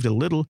moved a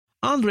little,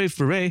 Andre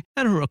Ferret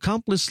and her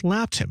accomplice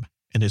slapped him.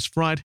 In his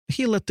fright,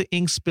 he let the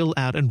ink spill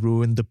out and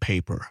ruined the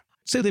paper.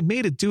 So they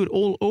made it do it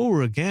all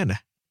over again.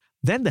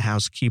 Then the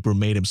housekeeper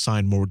made him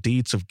sign more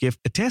deeds of gift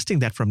attesting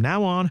that from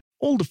now on,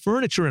 all the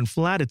furniture and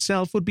flat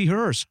itself would be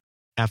hers.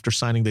 After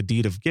signing the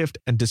deed of gift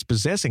and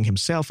dispossessing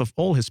himself of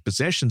all his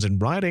possessions in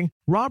writing,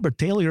 Robert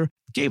Taylor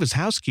gave his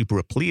housekeeper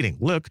a pleading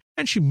look,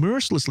 and she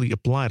mercilessly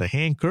applied a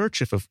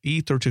handkerchief of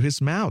ether to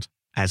his mouth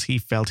as he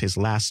felt his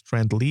last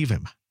strength leave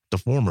him. The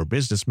former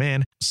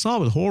businessman saw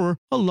with horror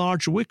a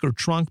large wicker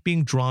trunk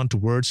being drawn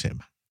towards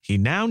him. He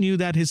now knew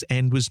that his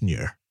end was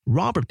near.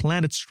 Robert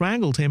Planet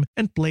strangled him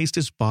and placed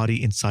his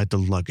body inside the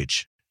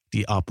luggage.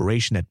 The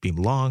operation had been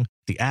long,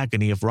 the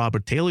agony of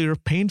Robert Taylor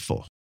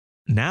painful.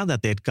 Now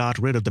that they had got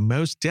rid of the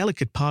most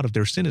delicate part of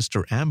their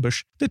sinister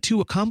ambush, the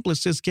two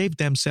accomplices gave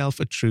themselves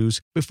a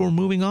truce before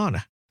moving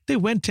on. They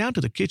went down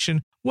to the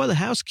kitchen where the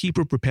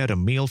housekeeper prepared a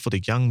meal for the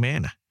young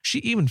man. She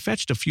even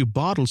fetched a few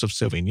bottles of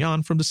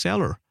Sauvignon from the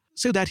cellar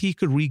so that he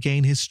could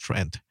regain his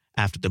strength.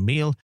 After the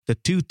meal, the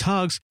two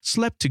thugs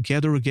slept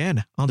together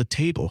again on the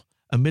table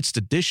amidst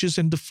the dishes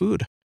and the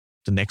food.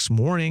 The next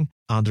morning,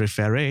 Andre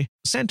Ferret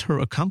sent her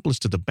accomplice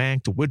to the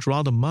bank to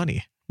withdraw the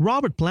money.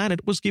 Robert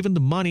Planet was given the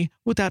money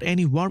without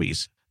any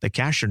worries. The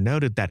cashier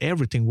noted that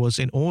everything was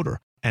in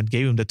order and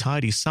gave him the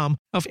tidy sum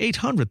of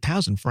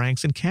 800,000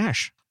 francs in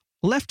cash.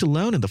 Left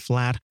alone in the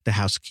flat, the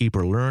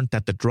housekeeper learned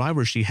that the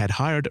driver she had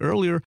hired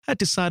earlier had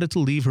decided to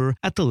leave her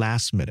at the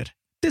last minute.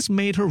 This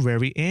made her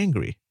very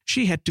angry.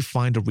 She had to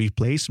find a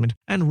replacement,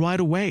 and right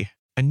away.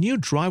 A new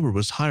driver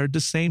was hired the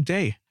same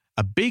day,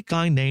 a big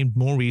guy named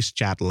Maurice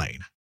Chatelain.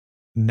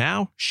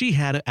 Now she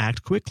had to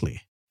act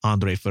quickly.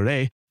 Andre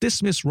Ferret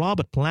dismissed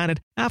Robert Planet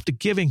after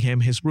giving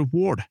him his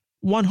reward,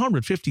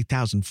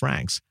 150,000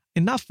 francs,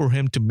 enough for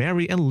him to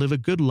marry and live a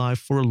good life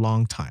for a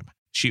long time.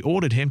 She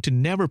ordered him to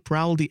never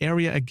prowl the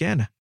area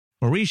again.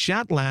 Maurice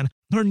Chatelain,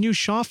 her new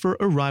chauffeur,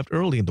 arrived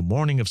early in the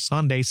morning of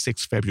Sunday,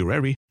 6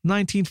 February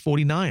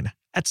 1949,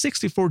 at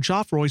 64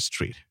 Geoffroy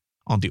Street.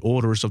 On the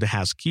orders of the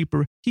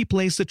housekeeper, he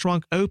placed the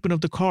trunk open of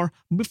the car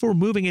before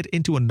moving it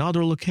into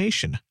another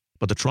location.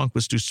 But the trunk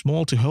was too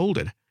small to hold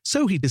it,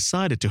 so he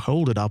decided to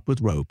hold it up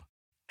with rope.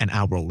 An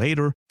hour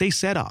later, they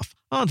set off.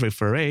 André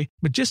Ferré,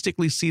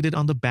 majestically seated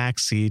on the back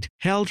seat,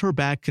 held her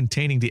bag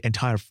containing the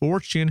entire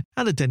fortune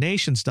and the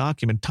donations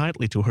document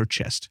tightly to her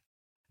chest.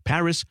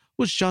 Paris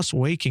was just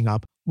waking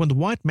up when the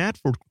white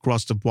Matford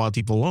crossed the Bois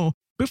de Boulogne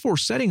before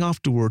setting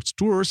off towards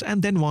Tours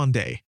and then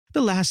Vendée,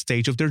 the last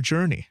stage of their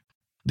journey.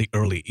 The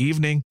early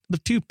evening, the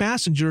two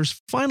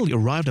passengers finally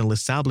arrived in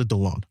Les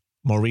Sables-d'Olonne.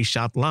 Maurice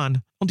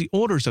Chatelain, on the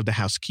orders of the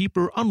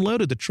housekeeper,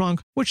 unloaded the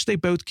trunk, which they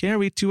both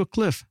carried, to a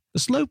cliff. The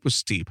slope was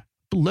steep.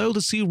 Below,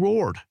 the sea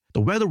roared.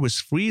 The weather was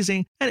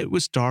freezing, and it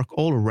was dark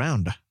all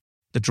around.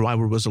 The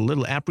driver was a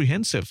little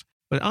apprehensive,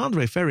 but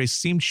André Ferré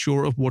seemed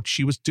sure of what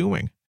she was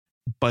doing.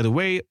 "By the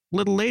way,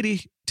 little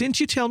lady,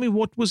 didn't you tell me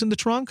what was in the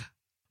trunk?"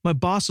 "My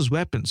boss's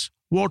weapons,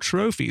 war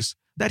trophies,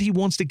 that he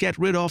wants to get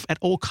rid of at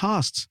all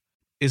costs."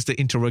 "Is the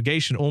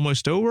interrogation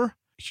almost over?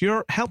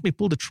 Here, help me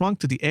pull the trunk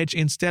to the edge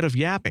instead of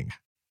yapping."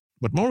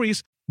 But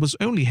Maurice was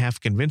only half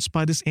convinced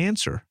by this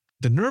answer.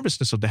 The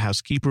nervousness of the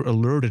housekeeper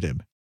alerted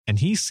him, and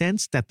he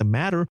sensed that the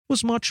matter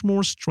was much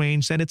more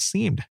strange than it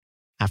seemed.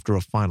 After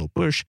a final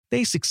push,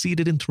 they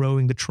succeeded in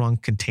throwing the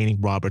trunk containing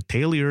Robert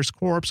Taylor's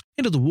corpse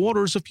into the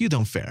waters of Puy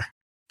d'Enfer.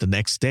 The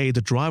next day, the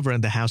driver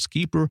and the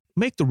housekeeper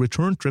made the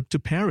return trip to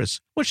Paris,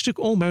 which took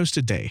almost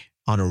a day.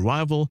 On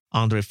arrival,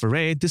 André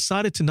Ferré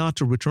decided not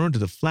to return to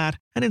the flat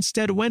and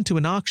instead went to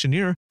an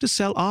auctioneer to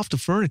sell off the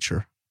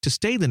furniture. To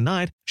stay the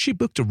night, she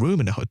booked a room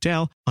in a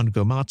hotel on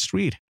Gaumont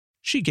Street.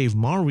 She gave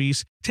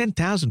Maurice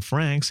 10,000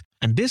 francs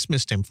and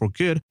dismissed him for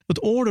good with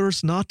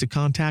orders not to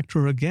contact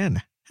her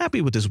again. Happy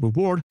with his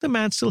reward, the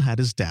man still had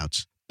his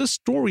doubts. The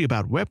story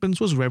about weapons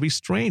was very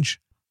strange,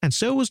 and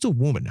so was the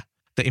woman.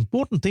 The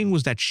important thing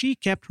was that she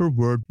kept her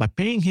word by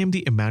paying him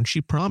the amount she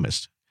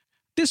promised.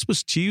 This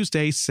was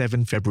Tuesday,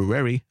 7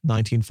 February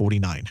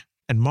 1949,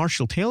 and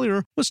Marshal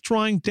Taylor was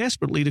trying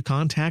desperately to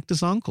contact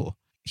his uncle.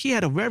 He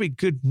had a very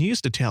good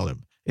news to tell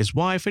him. His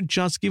wife had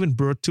just given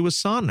birth to a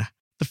son,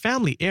 the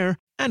family heir,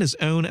 and his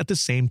own at the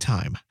same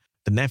time.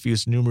 The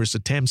nephew's numerous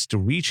attempts to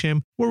reach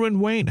him were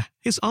in vain.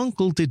 His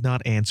uncle did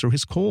not answer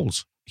his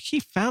calls.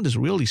 He found this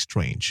really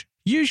strange.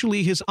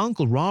 Usually his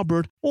uncle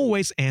Robert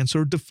always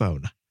answered the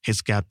phone.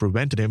 His gout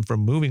prevented him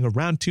from moving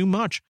around too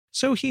much,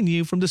 so he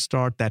knew from the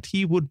start that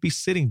he would be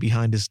sitting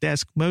behind his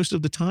desk most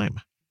of the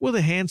time, with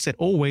a handset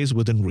always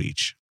within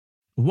reach.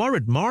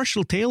 Worried,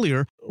 Marshal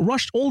Taylor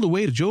rushed all the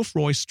way to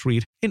Geoffroy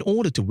Street in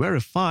order to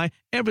verify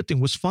everything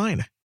was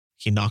fine.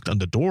 He knocked on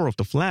the door of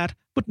the flat,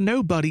 but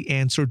nobody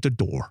answered the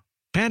door.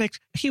 Panicked,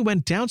 he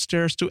went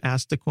downstairs to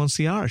ask the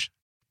concierge.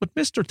 But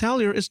Mr.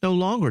 Taylor is no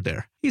longer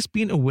there. He's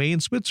been away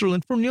in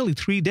Switzerland for nearly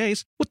 3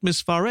 days with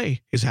Miss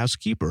Ferré, his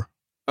housekeeper.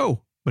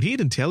 "Oh, but he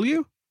didn't tell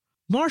you?"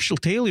 Marshal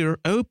Taylor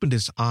opened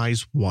his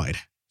eyes wide.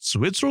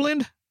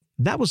 Switzerland?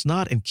 That was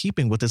not in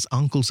keeping with his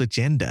uncle's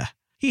agenda.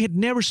 He had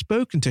never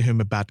spoken to him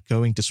about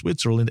going to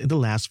Switzerland in the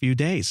last few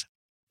days.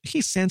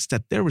 He sensed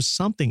that there was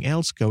something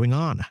else going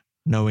on.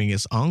 Knowing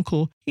his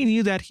uncle, he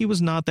knew that he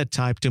was not that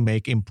type to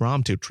make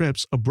impromptu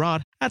trips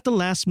abroad at the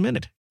last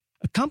minute.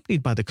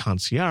 Accompanied by the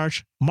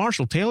concierge,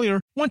 Marshal Taylor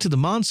went to the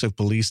Monceau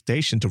police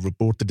station to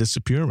report the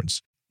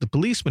disappearance. The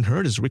policeman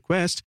heard his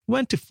request,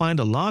 went to find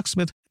a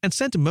locksmith, and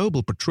sent a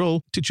mobile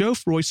patrol to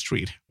Geoffroy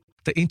Street.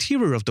 The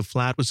interior of the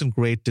flat was in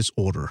great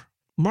disorder.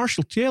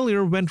 Marshal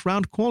Taylor went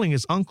round calling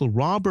his uncle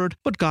Robert,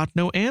 but got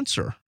no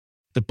answer.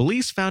 The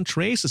police found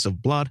traces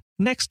of blood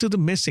next to the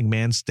missing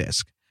man's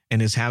desk. In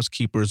his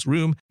housekeeper's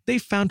room, they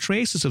found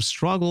traces of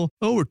struggle,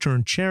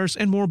 overturned chairs,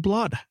 and more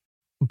blood.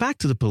 Back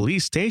to the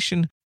police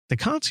station, the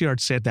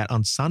concierge said that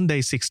on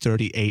Sunday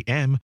 6:30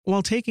 a.m.,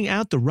 while taking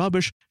out the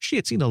rubbish, she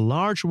had seen a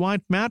large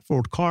white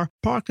Matford car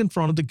parked in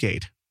front of the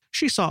gate.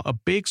 She saw a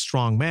big,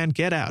 strong man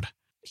get out.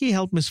 He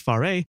helped Miss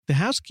Ferré, the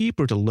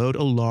housekeeper, to load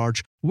a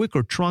large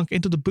wicker trunk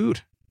into the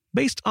boot.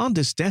 Based on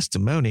this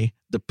testimony,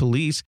 the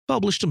police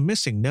published a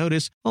missing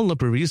notice on Le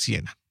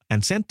Parisien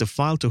and sent the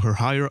file to her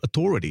higher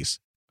authorities.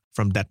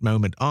 From that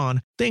moment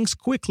on, things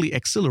quickly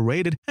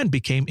accelerated and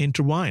became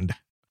intertwined.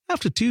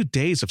 After 2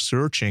 days of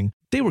searching,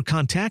 they were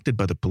contacted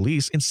by the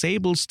police in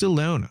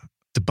Sables-d'Olonne.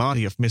 The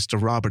body of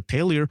Mr. Robert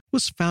Taylor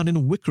was found in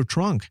a wicker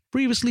trunk,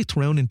 previously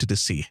thrown into the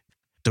sea.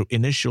 The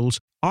initials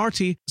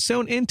RT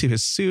sewn into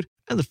his suit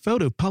and the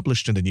photo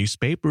published in the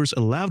newspapers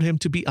allowed him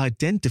to be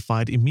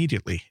identified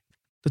immediately.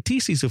 The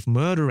theses of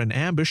murder and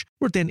ambush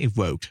were then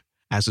evoked.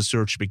 As the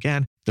search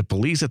began, the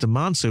police at the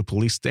Monceau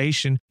police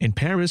station in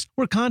Paris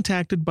were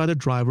contacted by the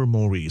driver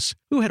Maurice,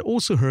 who had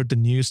also heard the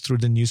news through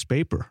the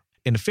newspaper.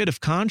 In a fit of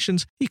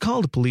conscience, he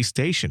called the police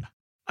station.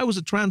 "I was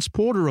a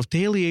transporter of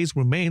Taylor's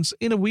remains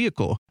in a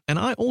vehicle, and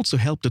I also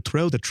helped to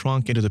throw the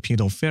trunk into the Puy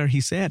d'Enfer," he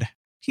said.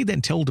 He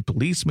then told the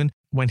policeman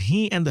when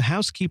he and the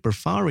housekeeper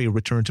Ferré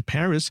returned to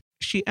Paris,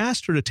 she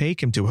asked her to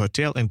take him to a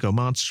hotel in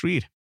Gaumont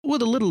Street.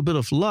 With a little bit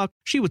of luck,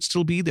 she would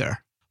still be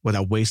there.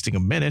 Without wasting a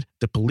minute,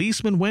 the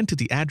policeman went to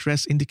the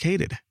address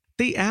indicated.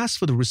 they asked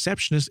for the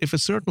receptionist if a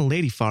certain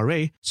Lady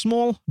Faré,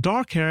 small,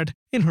 dark-haired,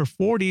 in her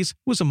 40s,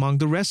 was among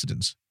the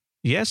residents.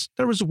 Yes,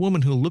 there was a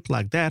woman who looked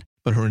like that,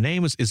 but her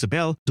name was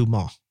Isabelle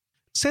Dumont.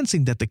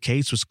 Sensing that the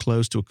case was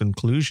close to a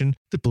conclusion,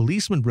 the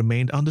policeman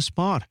remained on the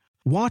spot,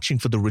 watching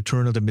for the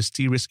return of the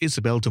mysterious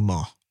Isabelle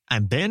Dumont.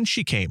 And then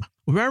she came,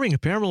 wearing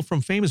apparel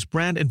from famous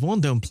brand in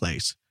Vendôme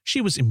Place.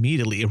 She was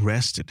immediately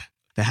arrested.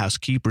 The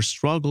housekeeper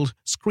struggled,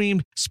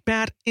 screamed,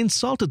 spat,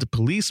 insulted the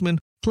policeman,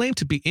 claimed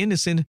to be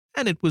innocent,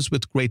 and it was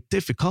with great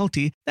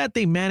difficulty that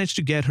they managed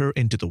to get her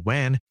into the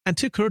van and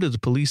took her to the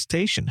police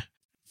station.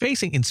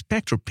 Facing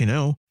Inspector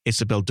Pinot,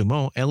 Isabelle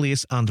Dumont,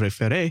 alias André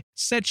Ferré,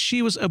 said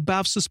she was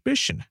above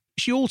suspicion.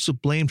 She also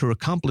blamed her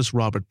accomplice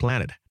Robert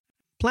Planet.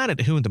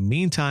 Planet, who in the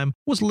meantime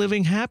was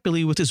living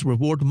happily with his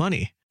reward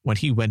money. When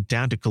he went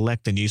down to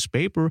collect the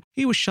newspaper,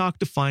 he was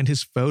shocked to find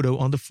his photo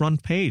on the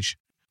front page.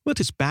 With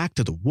his back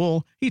to the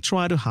wall, he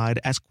tried to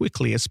hide as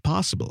quickly as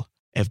possible.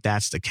 If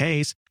that's the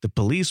case, the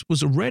police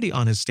was already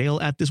on his tail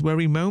at this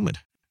very moment.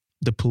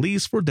 The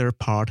police, for their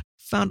part,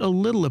 found a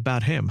little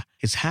about him,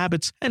 his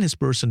habits, and his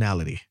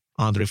personality.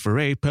 André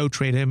Ferré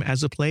portrayed him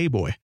as a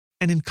playboy,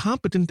 an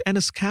incompetent and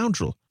a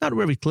scoundrel, not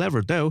very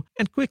clever though,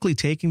 and quickly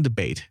taking the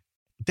bait.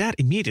 That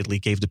immediately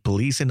gave the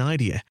police an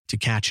idea to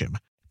catch him.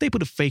 They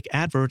put a fake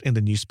advert in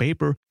the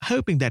newspaper,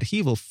 hoping that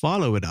he will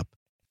follow it up.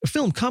 A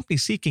film company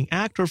seeking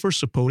actor for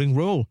supporting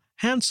role,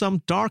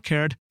 handsome,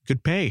 dark-haired,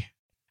 good pay.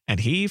 And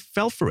he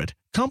fell for it,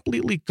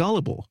 completely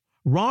gullible.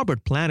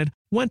 Robert Planet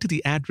went to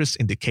the address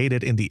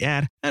indicated in the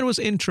ad and was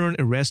in turn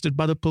arrested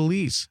by the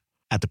police.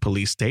 At the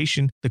police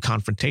station, the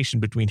confrontation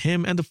between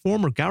him and the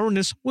former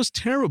governess was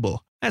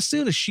terrible. As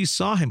soon as she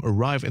saw him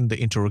arrive in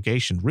the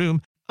interrogation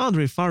room,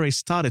 André Ferré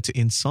started to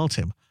insult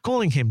him,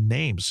 calling him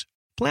names.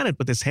 Planet,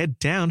 with his head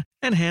down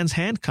and hands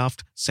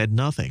handcuffed, said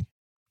nothing.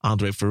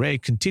 André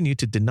Ferré continued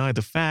to deny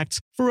the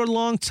facts for a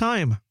long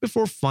time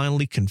before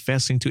finally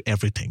confessing to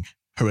everything.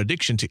 Her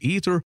addiction to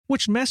ether,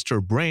 which messed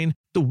her brain,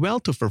 the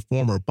wealth of her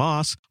former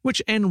boss,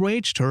 which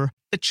enraged her,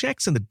 the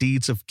checks and the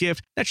deeds of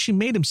gift that she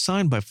made him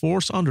sign by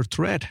force under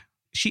threat.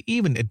 She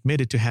even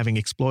admitted to having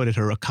exploited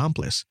her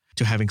accomplice,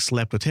 to having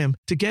slept with him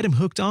to get him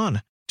hooked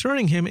on,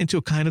 turning him into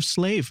a kind of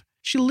slave.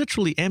 She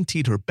literally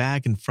emptied her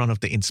bag in front of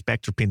the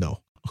Inspector Pinot,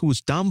 who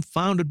was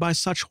dumbfounded by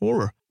such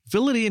horror,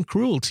 villainy, and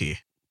cruelty.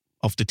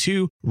 Of the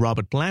two,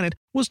 Robert Planet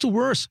was the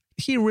worst.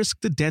 He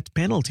risked the death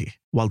penalty,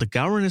 while the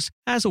governess,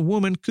 as a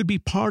woman, could be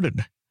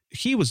pardoned.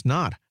 He was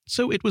not,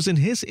 so it was in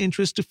his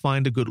interest to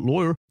find a good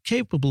lawyer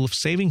capable of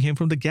saving him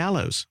from the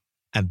gallows.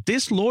 And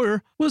this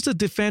lawyer was the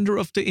defender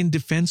of the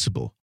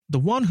indefensible, the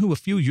one who a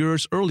few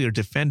years earlier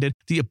defended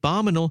the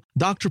abominable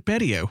Dr.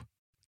 Petiot.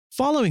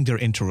 Following their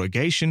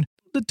interrogation,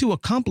 the two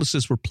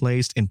accomplices were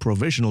placed in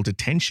provisional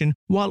detention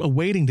while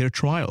awaiting their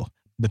trial.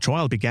 The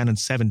trial began on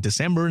 7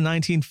 December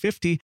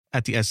 1950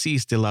 at the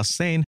Assises de la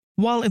Seine.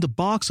 While in the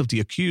box of the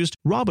accused,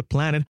 Robert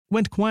Planet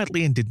went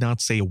quietly and did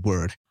not say a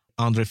word.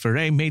 André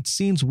Ferré made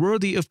scenes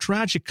worthy of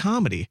tragic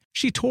comedy.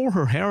 She tore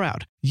her hair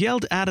out,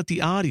 yelled at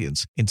the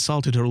audience,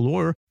 insulted her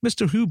lawyer,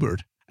 Mr.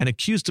 Hubert, and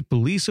accused the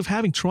police of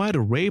having tried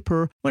to rape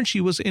her when she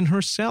was in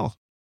her cell.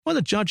 When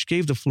the judge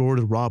gave the floor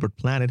to Robert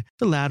Planet,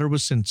 the latter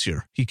was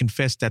sincere. He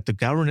confessed that the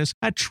governess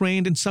had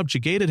trained and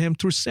subjugated him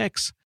through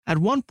sex. At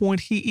one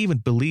point, he even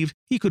believed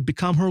he could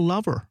become her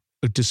lover.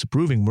 A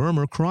disapproving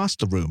murmur crossed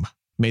the room.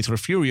 Maître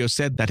Furieux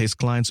said that his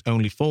client's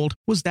only fault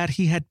was that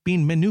he had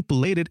been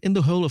manipulated in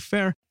the whole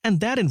affair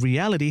and that in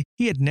reality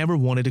he had never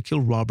wanted to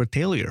kill Robert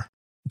Taylor.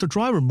 The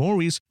driver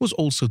Maurice was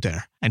also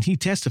there, and he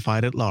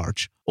testified at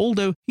large.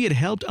 Although he had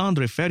helped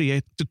André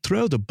Ferré to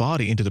throw the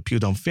body into the Puy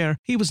d'Enfer,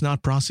 he was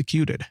not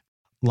prosecuted.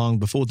 Long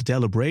before the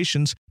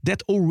deliberations,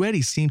 death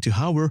already seemed to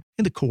hover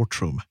in the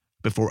courtroom.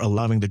 Before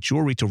allowing the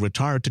jury to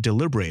retire to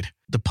deliberate,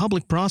 the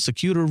public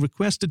prosecutor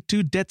requested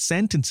 2 death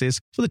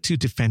sentences for the 2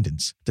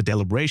 defendants. The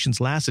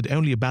deliberations lasted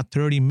only about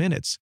 30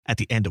 minutes, at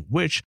the end of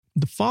which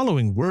the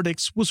following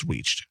verdicts was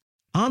reached.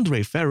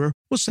 André Ferré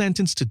was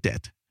sentenced to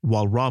death,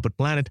 while Robert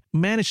Planet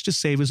managed to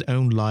save his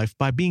own life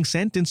by being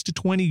sentenced to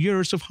 20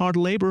 years of hard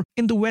labor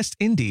in the West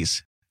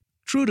Indies.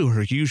 True to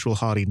her usual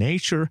haughty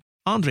nature,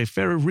 André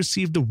Ferré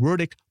received the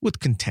verdict with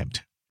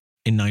contempt.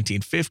 In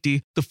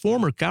 1950, the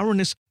former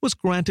governess was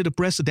granted a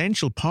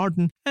presidential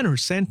pardon and her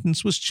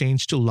sentence was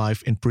changed to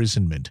life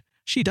imprisonment.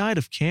 She died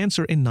of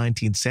cancer in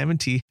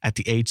 1970 at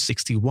the age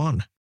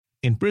 61.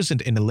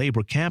 Imprisoned in a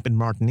labor camp in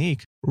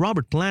Martinique,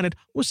 Robert Planet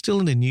was still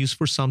in the news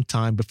for some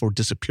time before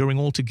disappearing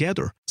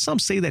altogether. Some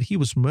say that he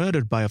was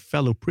murdered by a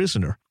fellow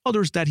prisoner,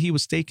 others that he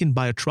was taken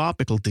by a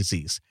tropical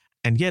disease,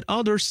 and yet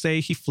others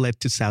say he fled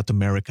to South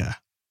America.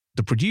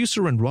 The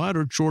producer and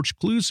writer George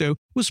Clouzot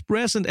was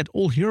present at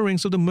all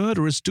hearings of the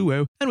murderous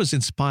duo and was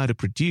inspired to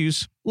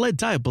produce Les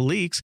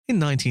Diaboliques in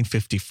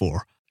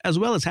 1954, as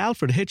well as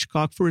Alfred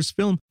Hitchcock for his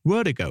film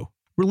Vertigo,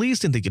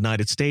 released in the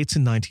United States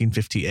in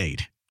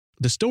 1958.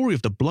 The story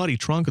of the bloody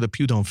trunk of the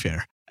Puy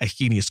d'Enfer, a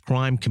heinous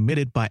crime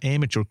committed by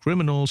amateur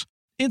criminals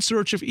in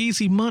search of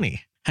easy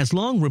money, has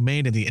long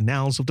remained in the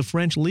annals of the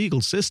French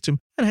legal system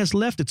and has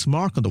left its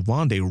mark on the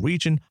Vendée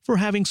region for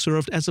having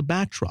served as a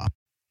backdrop.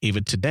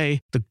 Even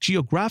today, the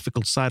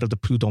geographical site of the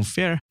Puy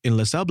d'Enfer in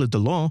Les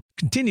Sables-d'Olonne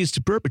continues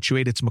to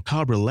perpetuate its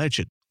macabre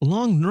legend,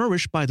 long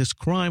nourished by this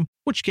crime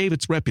which gave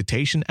its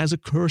reputation as a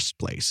cursed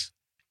place.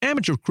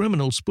 Amateur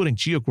criminals putting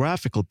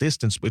geographical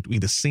distance between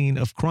the scene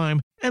of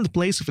crime and the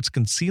place of its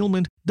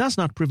concealment does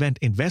not prevent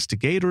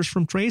investigators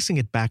from tracing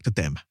it back to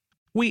them.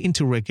 We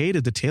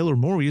interrogated the tailor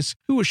Maurice,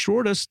 who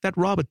assured us that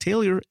Robert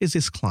Taylor is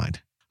his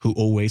client, who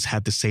always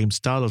had the same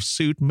style of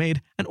suit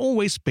made and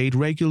always paid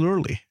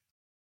regularly.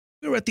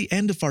 We're at the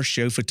end of our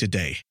show for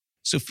today,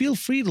 so feel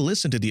free to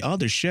listen to the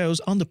other shows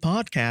on the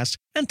podcast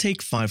and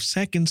take 5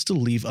 seconds to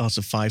leave us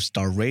a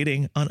 5-star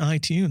rating on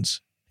iTunes.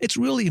 It's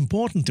really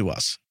important to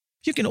us.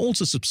 You can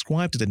also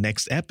subscribe to the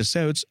next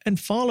episodes and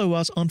follow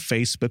us on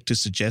Facebook to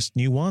suggest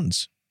new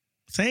ones.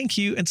 Thank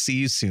you and see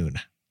you soon.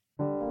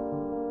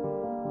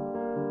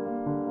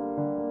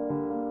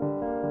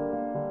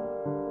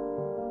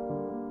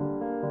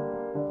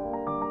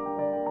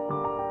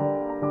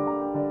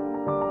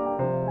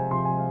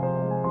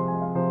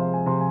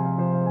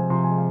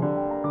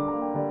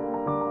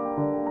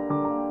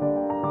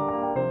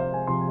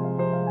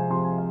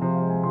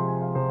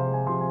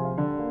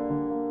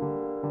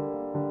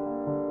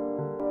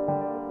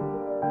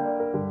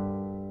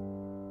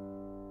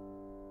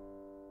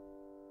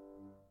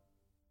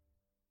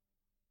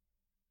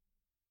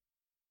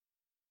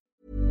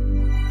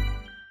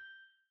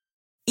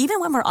 Even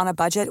when we're on a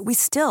budget, we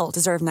still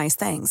deserve nice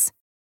things.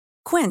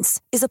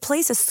 Quince is a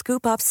place to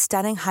scoop up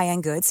stunning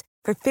high-end goods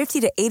for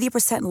 50 to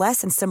 80%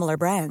 less than similar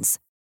brands.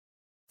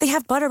 They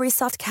have buttery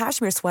soft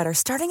cashmere sweaters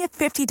starting at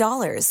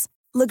 $50,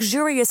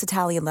 luxurious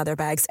Italian leather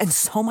bags, and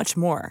so much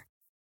more.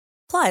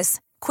 Plus,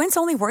 Quince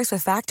only works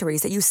with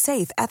factories that use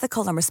safe,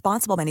 ethical, and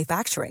responsible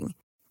manufacturing.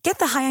 Get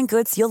the high-end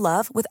goods you'll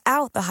love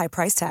without the high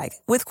price tag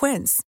with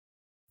Quince.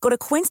 Go to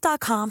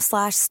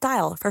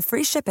quince.com/style for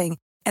free shipping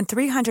and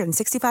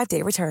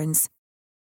 365-day returns.